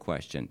 That's the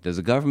question. Does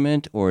the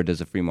government or does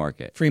the free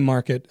market? Free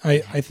market.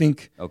 I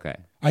think. Okay.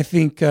 I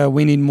think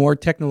we need more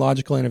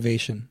technological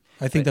innovation.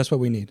 I think that's what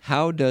we need.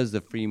 How does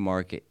the free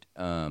market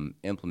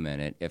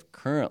implement it if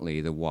currently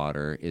the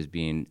water is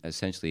being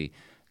essentially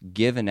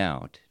given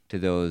out to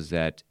those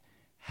that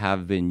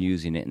have been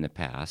using it in the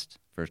past,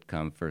 first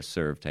come, first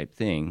serve type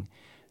thing,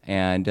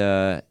 and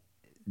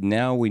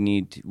now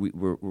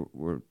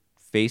we're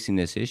facing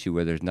this issue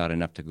where there's not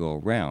enough to go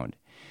around.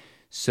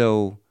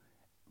 So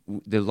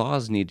the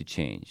laws need to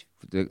change.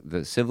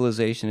 The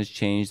civilization has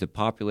changed, the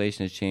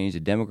population has changed,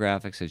 the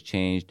demographics has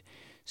changed.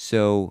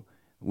 So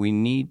we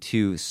need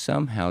to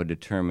somehow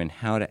determine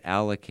how to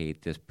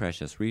allocate this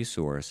precious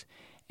resource.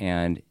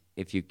 And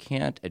if you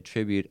can't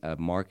attribute a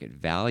market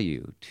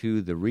value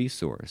to the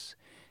resource,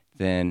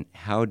 then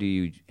how do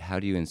you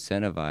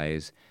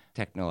incentivize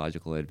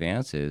technological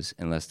advances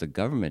unless the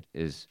government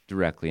is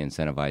directly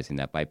incentivizing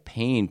that by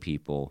paying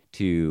people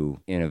to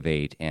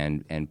innovate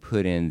and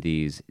put in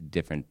these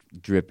different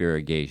drip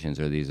irrigations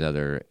or these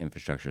other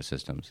infrastructure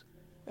systems.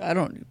 I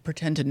don't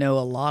pretend to know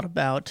a lot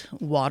about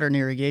water and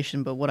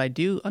irrigation, but what I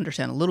do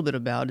understand a little bit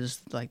about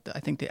is I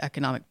think the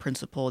economic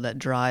principle that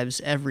drives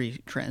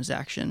every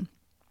transaction,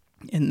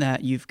 in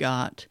that you've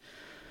got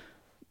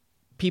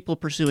people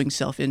pursuing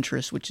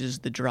self-interest, which is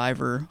the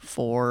driver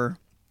for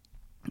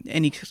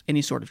any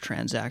sort of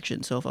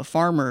transaction. So if a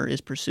farmer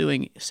is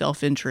pursuing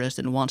self-interest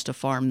and wants to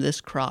farm this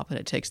crop and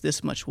it takes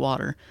this much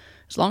water,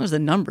 as long as the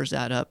numbers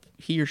add up,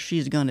 he or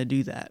she's going to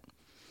do that.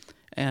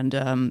 And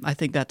I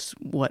think that's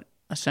what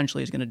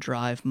essentially is going to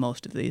drive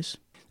most of these.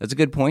 That's a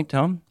good point,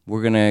 Tom.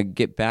 We're going to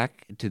get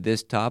back to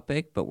this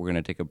topic, but we're going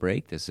to take a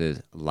break. This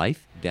is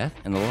Life, Death,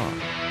 and the Law.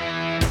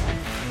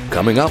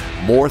 Coming up,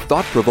 more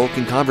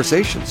thought-provoking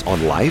conversations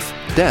on life,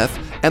 death,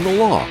 and the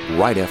law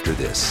right after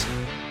this.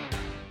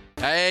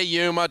 Hey,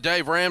 Yuma,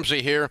 Dave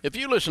Ramsey here. If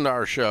you listen to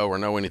our show or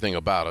know anything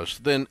about us,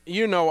 then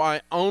you know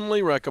I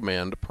only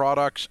recommend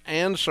products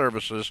and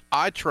services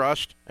I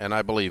trust and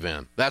I believe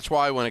in. That's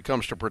why when it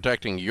comes to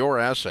protecting your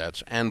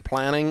assets and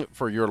planning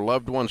for your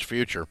loved one's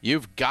future,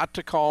 you've got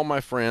to call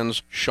my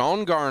friends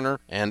Shawn Garner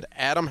and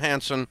Adam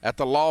Hansen at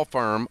the law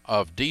firm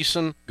of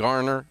Beeson,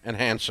 Garner, and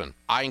Hansen.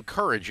 I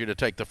encourage you to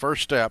take the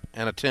first step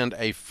and attend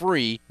a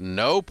free,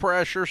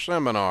 no-pressure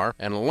seminar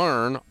and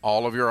learn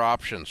all of your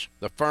options.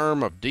 The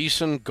firm of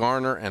Beeson,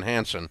 Garner, and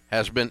Hansen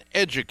has been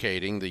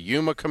educating the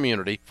Yuma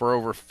community for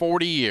over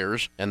 40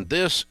 years, and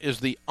this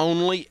is the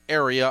only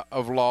area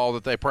of law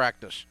that they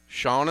practice.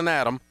 Shawn and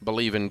Adam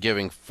believe in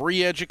giving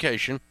free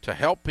education to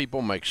help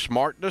people make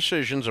smart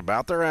decisions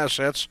about their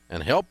assets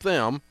and help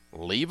them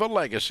leave a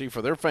legacy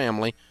for their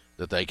family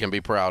that they can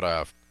be proud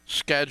of.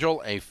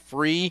 Schedule a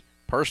free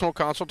personal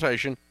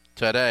consultation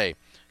today.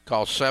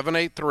 Call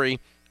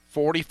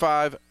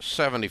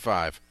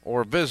 783-4575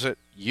 or visit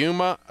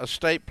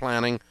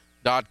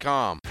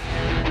yumaestateplanning.com.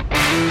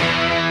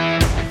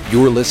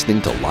 You're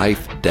listening to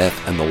Life, Death,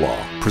 and the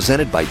Law,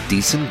 presented by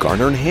Beeson,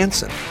 Garner, and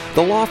Hansen,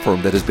 the law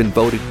firm that has been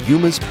voted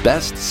Yuma's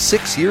best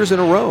 6 years in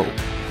a row.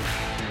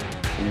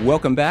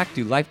 Welcome back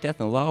to Life, Death,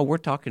 and the Law. We're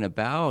talking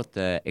about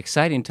the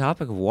exciting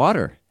topic of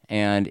water,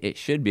 and it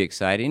should be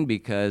exciting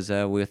because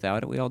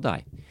without it, we all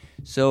die.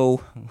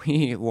 So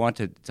we want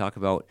to talk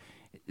about,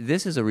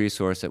 this is a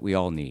resource that we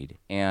all need,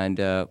 and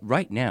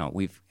right now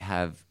we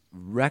have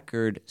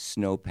record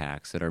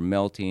snowpacks that are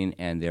melting,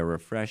 and they're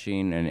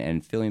refreshing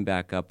and filling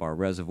back up our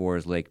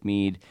reservoirs, Lake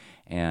Mead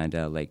and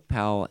Lake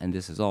Powell, and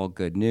this is all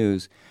good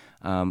news.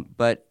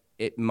 But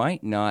it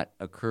might not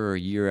occur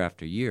year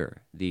after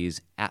year.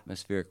 These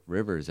atmospheric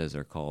rivers, as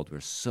they're called, where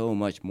so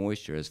much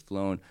moisture has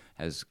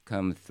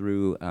come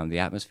through the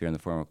atmosphere in the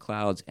form of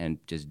clouds and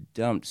just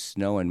dumped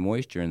snow and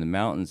moisture in the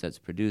mountains that's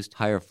produced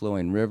higher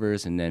flowing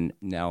rivers. And then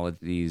now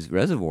these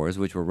reservoirs,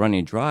 which were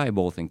running dry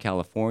both in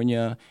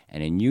California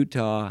and in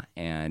Utah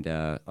and,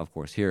 of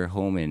course, here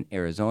home in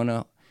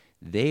Arizona,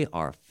 they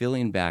are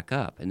filling back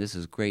up. And this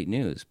is great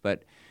news.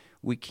 But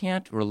we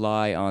can't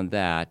rely on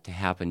that to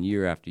happen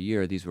year after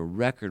year. These were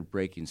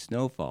record-breaking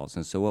snowfalls,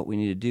 and so what we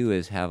need to do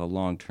is have a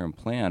long-term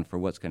plan for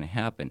what's going to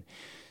happen.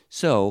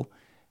 So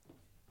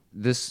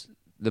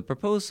the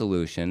proposed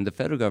solution, the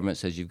federal government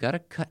says you've got to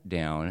cut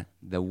down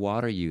the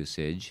water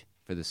usage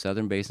for the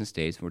southern basin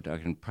states. We're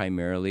talking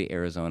primarily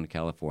Arizona,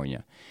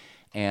 California.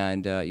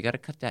 And you got to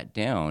cut that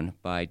down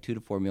by 2 to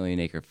 4 million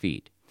acre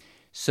feet.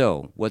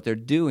 So what they're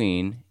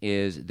doing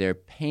is they're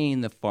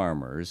paying the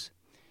farmers.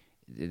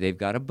 They've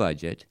got a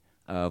budget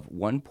of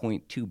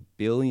 $1.2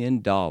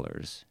 billion to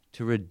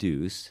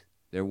reduce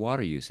their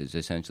water usage,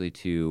 essentially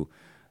to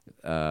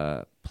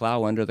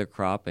plow under the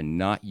crop and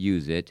not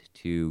use it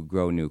to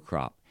grow new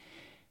crop.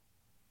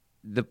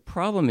 The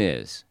problem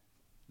is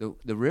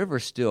the river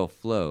still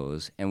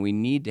flows, and we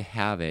need to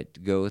have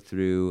it go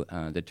through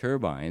the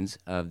turbines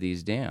of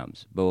these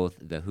dams, both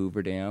the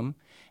Hoover Dam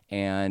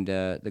and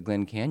the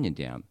Glen Canyon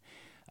Dam.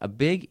 A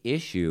big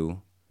issue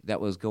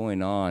that was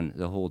going on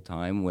the whole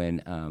time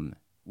when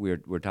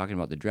we're talking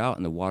about the drought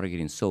and the water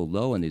getting so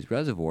low in these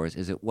reservoirs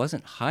is it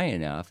wasn't high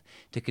enough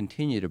to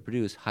continue to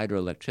produce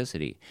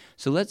hydroelectricity.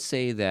 So let's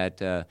say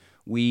that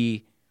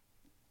we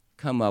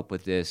come up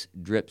with this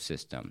drip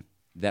system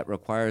that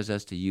requires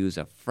us to use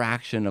a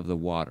fraction of the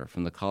water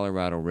from the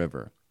Colorado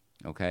River,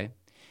 okay?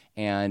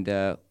 And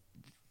the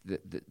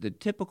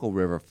typical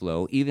river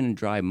flow, even in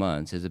dry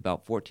months, is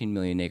about 14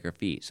 million acre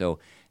feet. So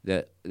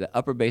the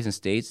upper basin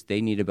states, they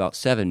need about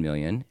 7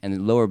 million, and the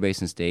lower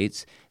basin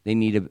states, they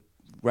need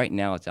right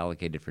now it's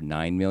allocated for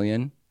 9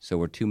 million, so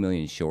we're 2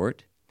 million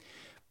short.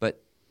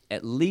 But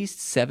at least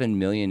 7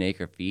 million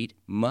acre feet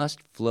must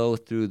flow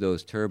through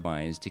those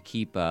turbines to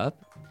keep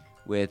up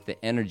with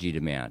the energy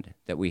demand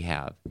that we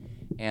have.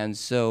 And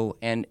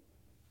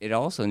it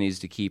also needs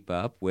to keep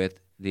up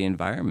with the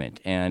environment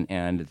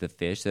and the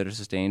fish that are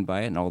sustained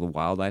by it and all the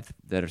wildlife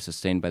that are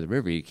sustained by the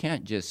river. You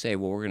can't just say,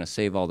 well, we're going to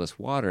save all this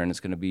water and it's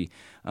going to be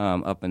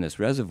up in this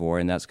reservoir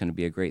and that's going to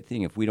be a great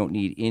thing if we don't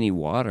need any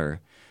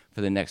water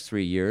for the next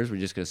 3 years. We're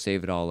just going to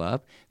save it all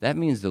up. That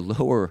means the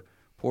lower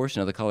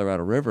portion of the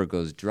Colorado River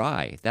goes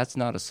dry. That's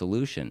not a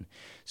solution.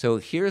 So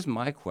here's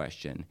my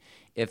question.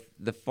 If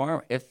the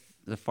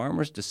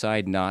farmers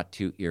decide not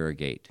to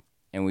irrigate,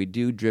 and we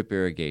do drip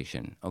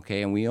irrigation,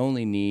 okay, and we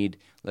only need,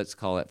 let's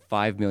call it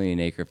 5 million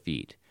acre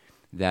feet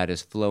that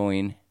is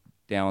flowing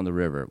down the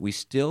river, we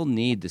still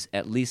need this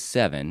at least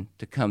 7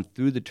 to come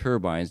through the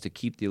turbines to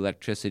keep the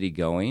electricity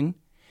going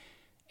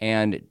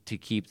and to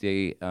keep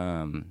the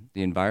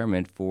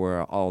environment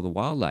for all the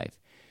wildlife.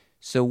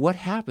 So what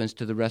happens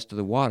to the rest of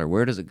the water?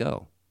 Where does it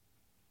go?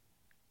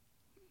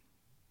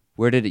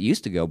 Where did it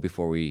used to go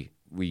before we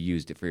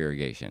used it for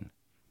irrigation?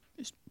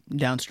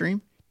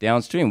 Downstream?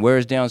 Downstream. Where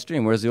is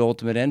downstream? Where's the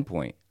ultimate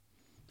endpoint?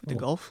 The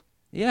Gulf?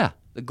 Yeah,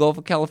 the Gulf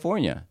of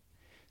California.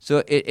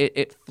 So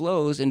it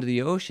flows into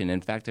the ocean.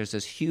 In fact, there's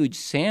this huge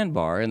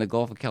sandbar in the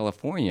Gulf of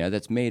California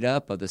that's made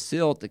up of the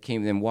silt that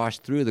came then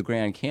washed through the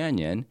Grand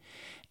Canyon.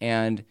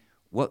 And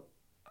what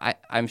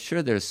I'm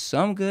sure there's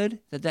some good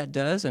that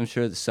does. I'm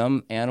sure that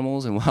some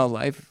animals and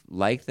wildlife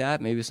like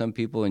that. Maybe some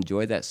people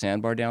enjoy that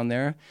sandbar down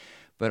there.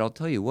 But I'll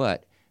tell you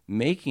what,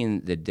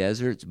 making the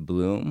deserts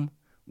bloom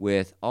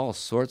with all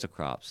sorts of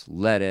crops,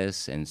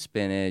 lettuce and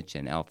spinach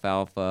and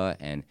alfalfa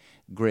and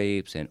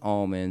grapes and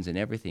almonds and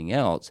everything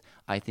else,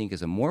 I think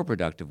is a more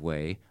productive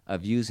way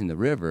of using the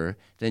river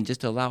than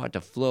just allow it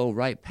to flow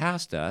right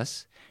past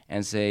us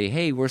and say,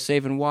 hey, we're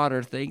saving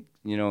water.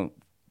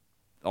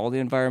 All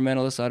the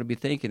environmentalists ought to be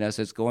thanking us.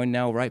 It's going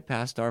now right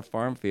past our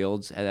farm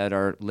fields that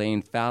are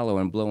laying fallow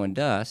and blowing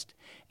dust,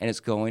 and it's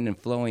going and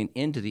flowing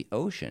into the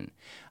ocean.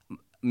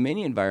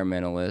 Many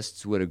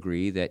environmentalists would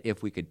agree that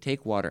if we could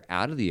take water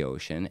out of the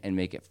ocean and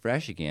make it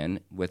fresh again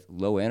with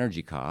low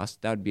energy costs,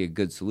 that would be a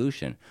good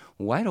solution.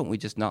 Why don't we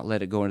just not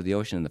let it go into the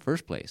ocean in the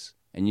first place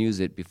and use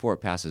it before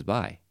it passes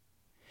by?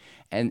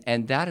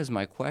 And that is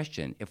my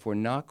question. If we're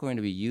not going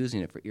to be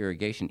using it for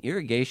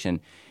irrigation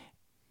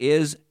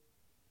is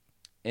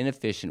an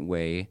efficient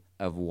way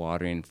of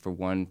watering for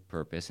one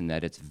purpose, in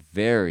that it's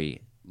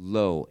very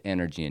low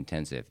energy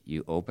intensive.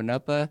 You open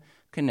up a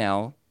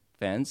canal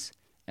fence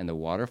and the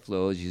water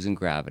flows using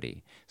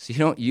gravity. So you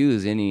don't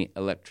use any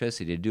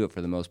electricity to do it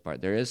for the most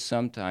part. There is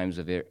some types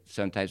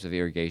of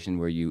irrigation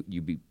where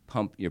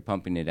you're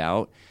pumping it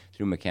out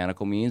through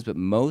mechanical means, but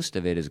most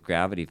of it is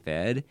gravity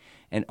fed.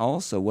 And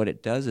also what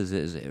it does is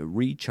it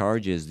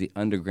recharges the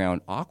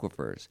underground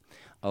aquifers.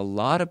 A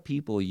lot of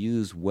people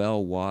use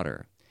well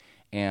water.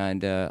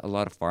 And a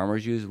lot of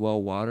farmers use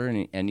well water,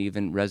 and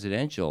even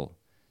residential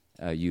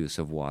use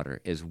of water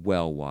is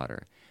well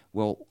water.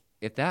 Well,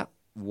 if that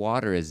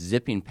water is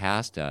zipping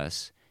past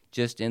us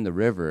just in the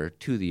river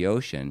to the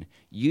ocean,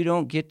 you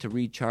don't get to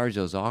recharge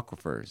those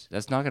aquifers.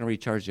 That's not going to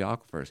recharge the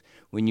aquifers.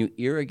 When you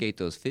irrigate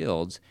those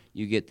fields,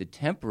 you get the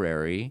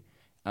temporary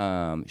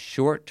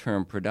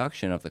short-term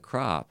production of the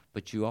crop,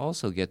 but you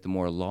also get the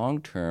more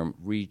long-term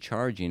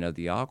recharging of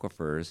the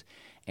aquifers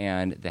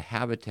and the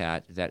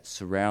habitat that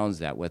surrounds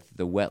that, with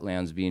the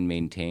wetlands being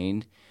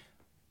maintained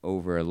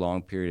over a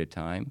long period of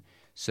time.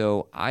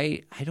 So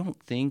I don't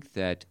think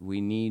that we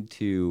need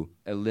to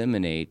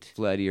eliminate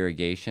flood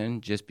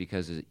irrigation just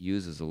because it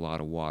uses a lot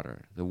of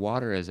water. The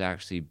water is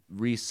actually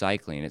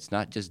recycling. It's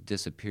not just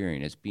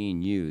disappearing. It's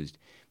being used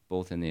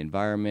both in the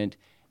environment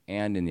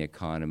and in the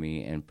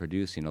economy and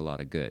producing a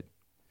lot of good.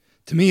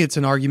 To me, it's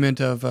an argument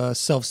of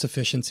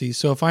self-sufficiency.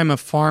 So if I'm a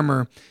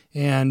farmer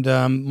and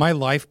my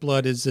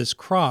lifeblood is this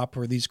crop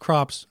or these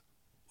crops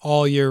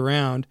all year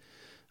round,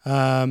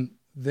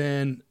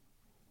 then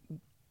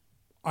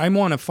I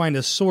want to find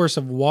a source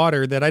of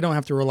water that I don't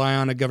have to rely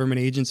on a government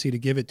agency to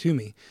give it to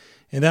me.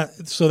 And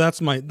that's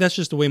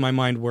just the way my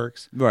mind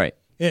works. Right.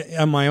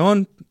 At my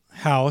own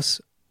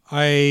house,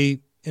 I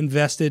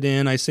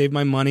saved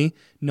my money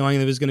knowing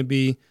there was going to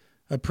be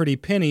a pretty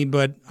penny,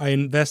 but I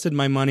invested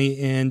my money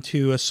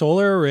into a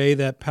solar array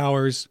that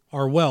powers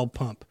our well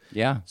pump.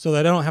 Yeah. So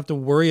that I don't have to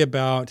worry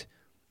about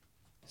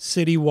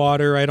city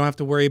water. I don't have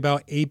to worry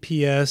about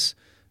APS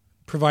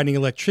providing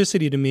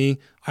electricity to me.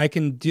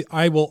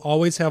 I will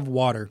always have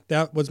water.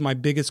 That was my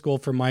biggest goal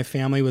for my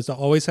family, was to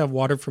always have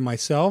water for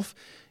myself,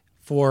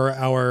 for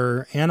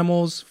our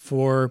animals,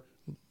 for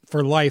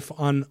life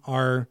on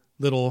our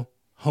little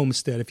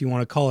homestead, if you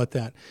want to call it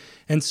that.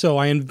 And so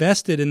I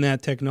invested in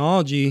that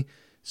technology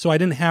so I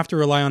didn't have to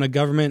rely on a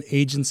government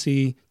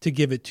agency to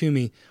give it to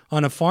me.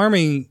 On a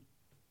farming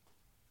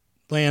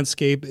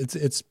landscape,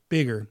 it's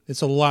bigger.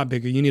 It's a lot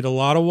bigger. You need a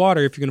lot of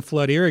water if you're going to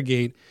flood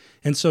irrigate.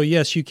 And so,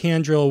 yes, you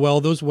can drill a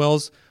well. Those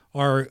wells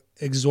are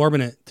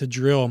exorbitant to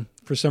drill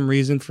for some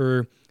reason.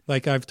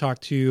 Like I've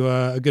talked to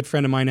a good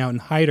friend of mine out in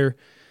Hyder,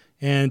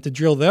 and to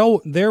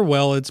drill their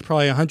well, it's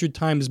probably 100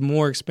 times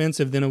more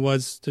expensive than it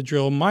was to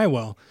drill my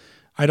well.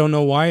 I don't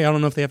know why. I don't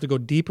know if they have to go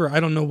deeper.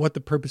 I don't know what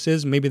the purpose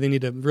is. Maybe they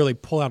need to really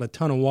pull out a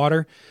ton of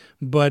water,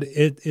 but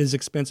it is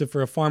expensive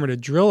for a farmer to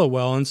drill a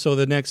well. And so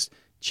the next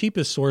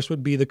cheapest source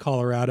would be the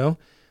Colorado.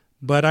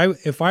 But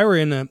if I were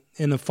in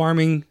a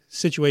farming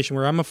situation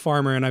where I'm a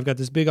farmer and I've got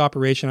this big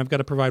operation, I've got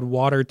to provide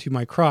water to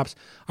my crops,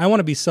 I want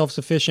to be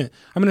self-sufficient.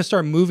 I'm going to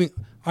start moving.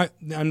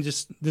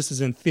 this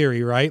is in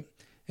theory, right?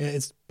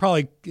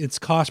 It's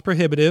cost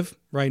prohibitive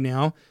right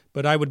now,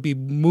 but I would be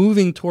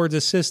moving towards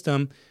a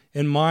system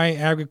in my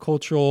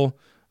agricultural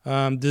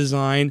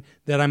design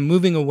that I'm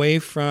moving away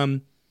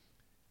from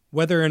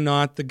whether or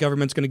not the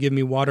government's going to give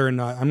me water or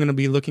not. I'm going to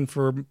be looking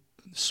for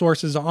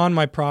sources on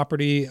my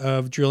property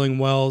of drilling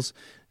wells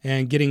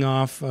and getting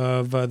off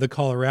of the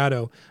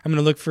Colorado. I'm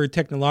going to look for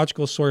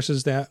technological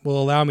sources that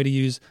will allow me to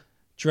use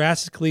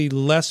drastically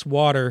less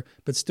water,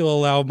 but still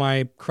allow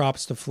my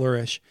crops to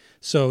flourish.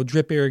 So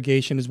drip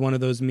irrigation is one of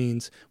those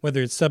means,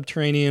 whether it's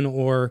subterranean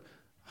or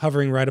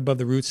hovering right above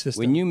the root system.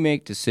 When you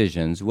make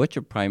decisions, what's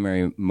your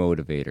primary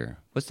motivator?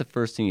 What's the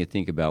first thing you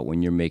think about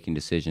when you're making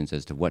decisions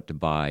as to what to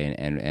buy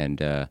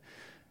and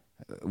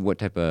what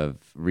type of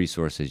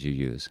resources you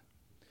use?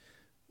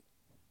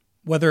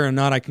 Whether or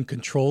not I can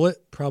control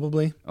it,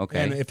 probably.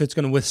 Okay. And if it's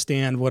going to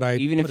withstand what I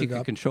Even put if you it can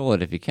up. control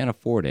it, if you can't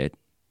afford it,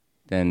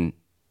 then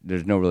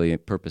there's no really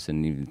purpose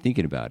in even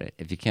thinking about it.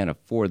 If you can't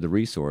afford the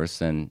resource,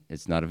 then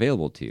it's not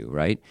available to you,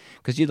 right?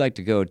 Because you'd like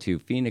to go to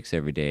Phoenix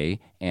every day,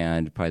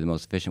 and probably the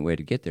most efficient way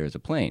to get there is a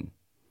plane.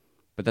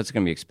 But that's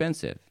going to be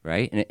expensive,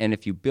 right? And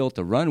if you built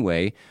a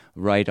runway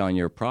right on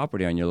your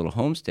property, on your little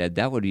homestead,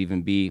 that would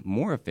even be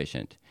more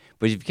efficient.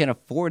 But if you can't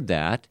afford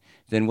that,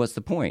 then what's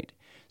the point?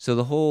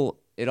 So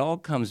it all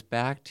comes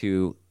back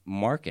to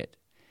market.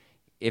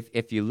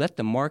 If you let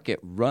the market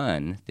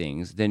run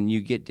things, then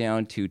you get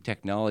down to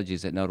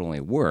technologies that not only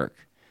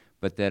work,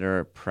 but that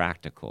are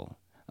practical.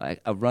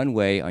 Like a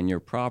runway on your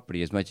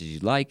property, as much as you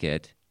like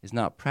it, is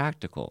not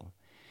practical.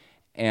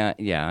 And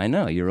yeah, I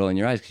know you're rolling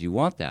your eyes because you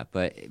want that,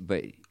 but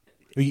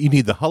You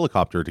need the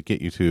helicopter to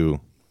get you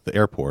to the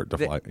airport to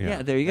fly.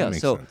 Yeah, there you go.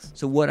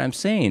 So what I'm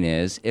saying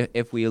is,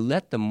 if we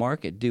let the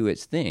market do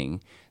its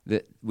thing,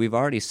 that we've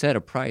already set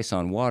a price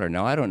on water.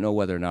 Now, I don't know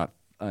whether or not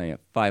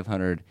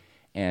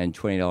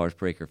 $520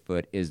 per acre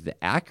foot is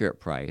the accurate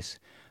price,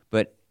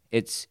 but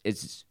it's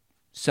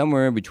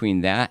somewhere in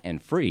between that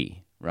and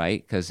free,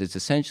 right? Because it's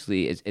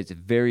essentially it's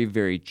very,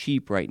 very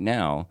cheap right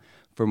now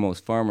for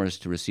most farmers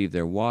to receive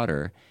their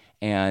water,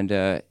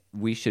 and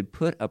we should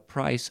put a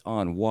price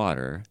on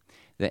water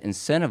that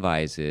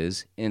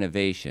incentivizes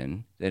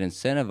innovation, that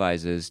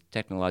incentivizes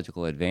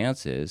technological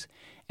advances,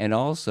 and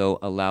also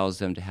allows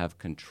them to have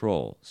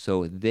control.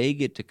 So they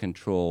get to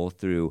control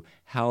through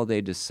how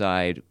they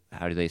decide,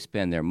 how do they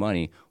spend their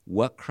money,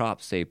 what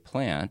crops they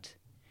plant,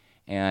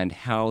 and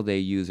how they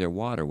use their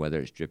water, whether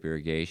it's drip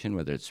irrigation,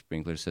 whether it's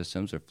sprinkler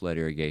systems or flood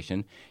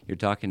irrigation. You're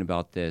talking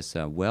about this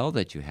well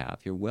that you have.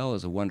 Your well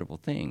is a wonderful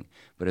thing,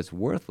 but it's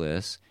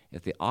worthless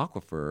if the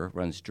aquifer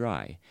runs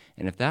dry.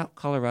 And if that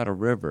Colorado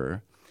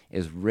River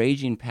is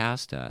raging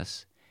past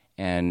us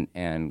and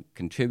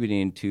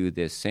contributing to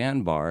this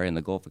sandbar in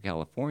the Gulf of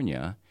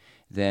California,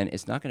 then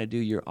it's not going to do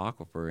your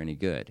aquifer any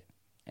good,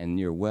 and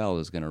your well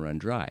is going to run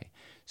dry.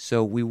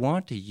 So we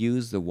want to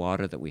use the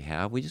water that we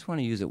have. We just want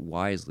to use it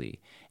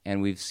wisely.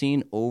 And we've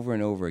seen over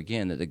and over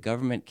again that the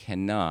government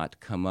cannot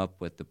come up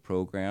with the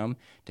program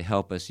to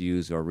help us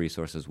use our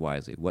resources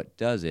wisely. What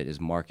does it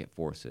is market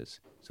forces.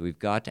 So we've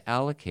got to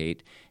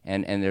allocate,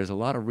 and there's a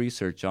lot of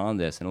research on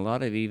this, and a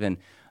lot of even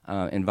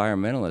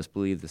environmentalists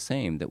believe the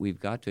same, that we've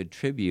got to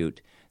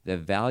attribute the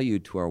value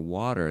to our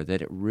water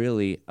that it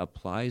really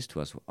applies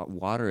to us.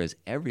 Water is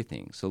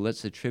everything. So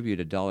let's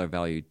attribute a dollar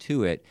value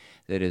to it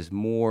that is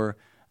more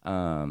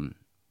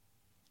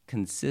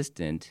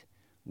consistent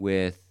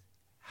with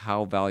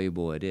how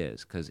valuable it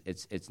is, because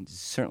it's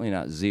certainly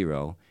not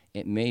zero.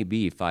 It may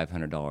be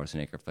 $500 an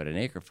acre foot. An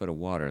acre foot of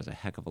water is a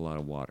heck of a lot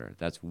of water.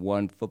 That's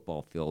one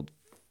football field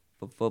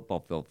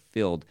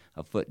filled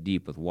a foot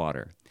deep with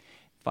water.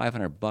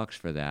 $500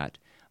 for that,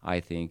 I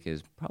think,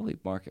 is probably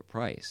market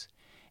price.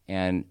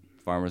 And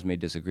farmers may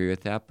disagree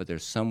with that, but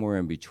there's somewhere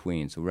in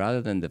between. So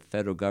rather than the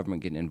federal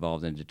government getting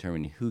involved in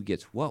determining who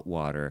gets what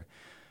water,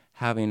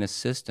 having a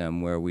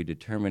system where we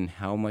determine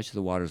how much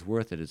the water is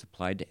worth it is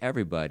applied to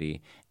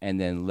everybody,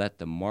 and then let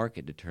the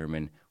market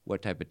determine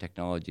what type of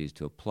technologies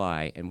to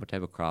apply and what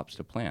type of crops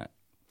to plant.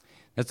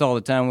 That's all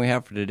the time we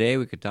have for today.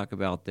 We could talk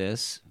about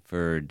this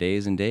for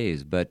days and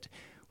days, but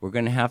we're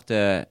going to have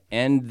to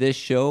end this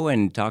show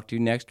and talk to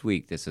you next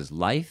week. This is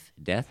Life,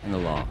 Death, and the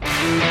Law.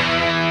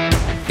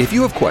 If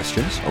you have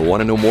questions or want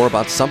to know more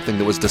about something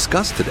that was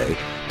discussed today,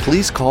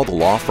 please call the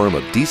law firm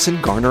of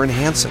Beeson, Garner, and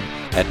Hansen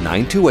at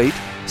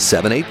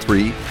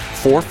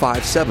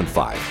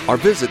 928-783-4575 or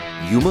visit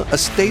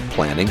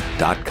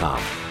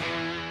yumaestateplanning.com.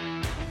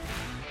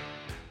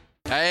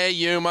 Hey,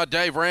 Yuma,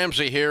 Dave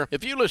Ramsey here.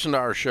 If you listen to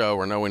our show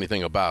or know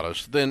anything about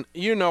us, then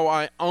you know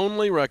I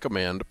only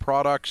recommend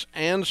products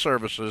and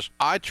services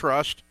I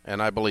trust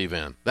and I believe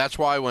in. That's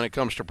why when it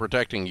comes to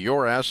protecting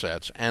your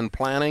assets and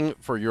planning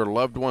for your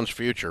loved one's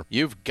future,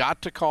 you've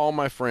got to call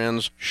my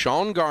friends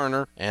Shawn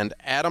Garner and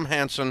Adam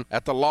Hansen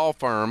at the law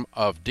firm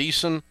of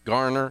Beeson,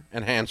 Garner,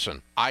 and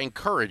Hansen. I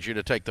encourage you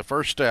to take the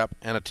first step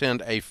and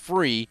attend a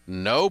free,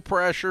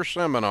 no-pressure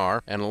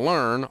seminar and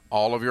learn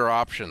all of your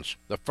options.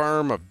 The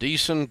firm of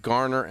Beeson, Garner,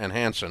 Garner and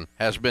Hansen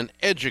has been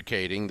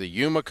educating the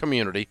Yuma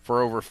community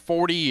for over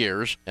 40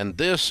 years, and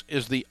this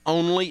is the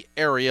only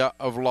area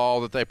of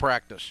law that they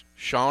practice.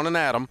 Shawn and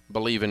Adam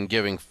believe in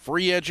giving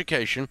free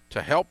education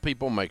to help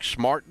people make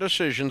smart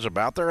decisions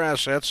about their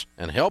assets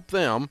and help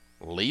them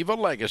leave a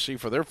legacy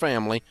for their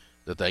family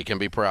that they can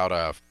be proud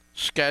of.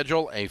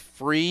 Schedule a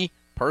free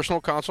personal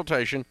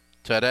consultation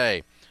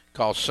today.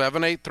 Call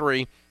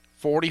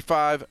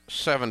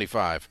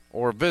 783-4575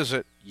 or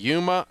visit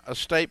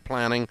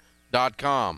YumaEstatePlanning.com.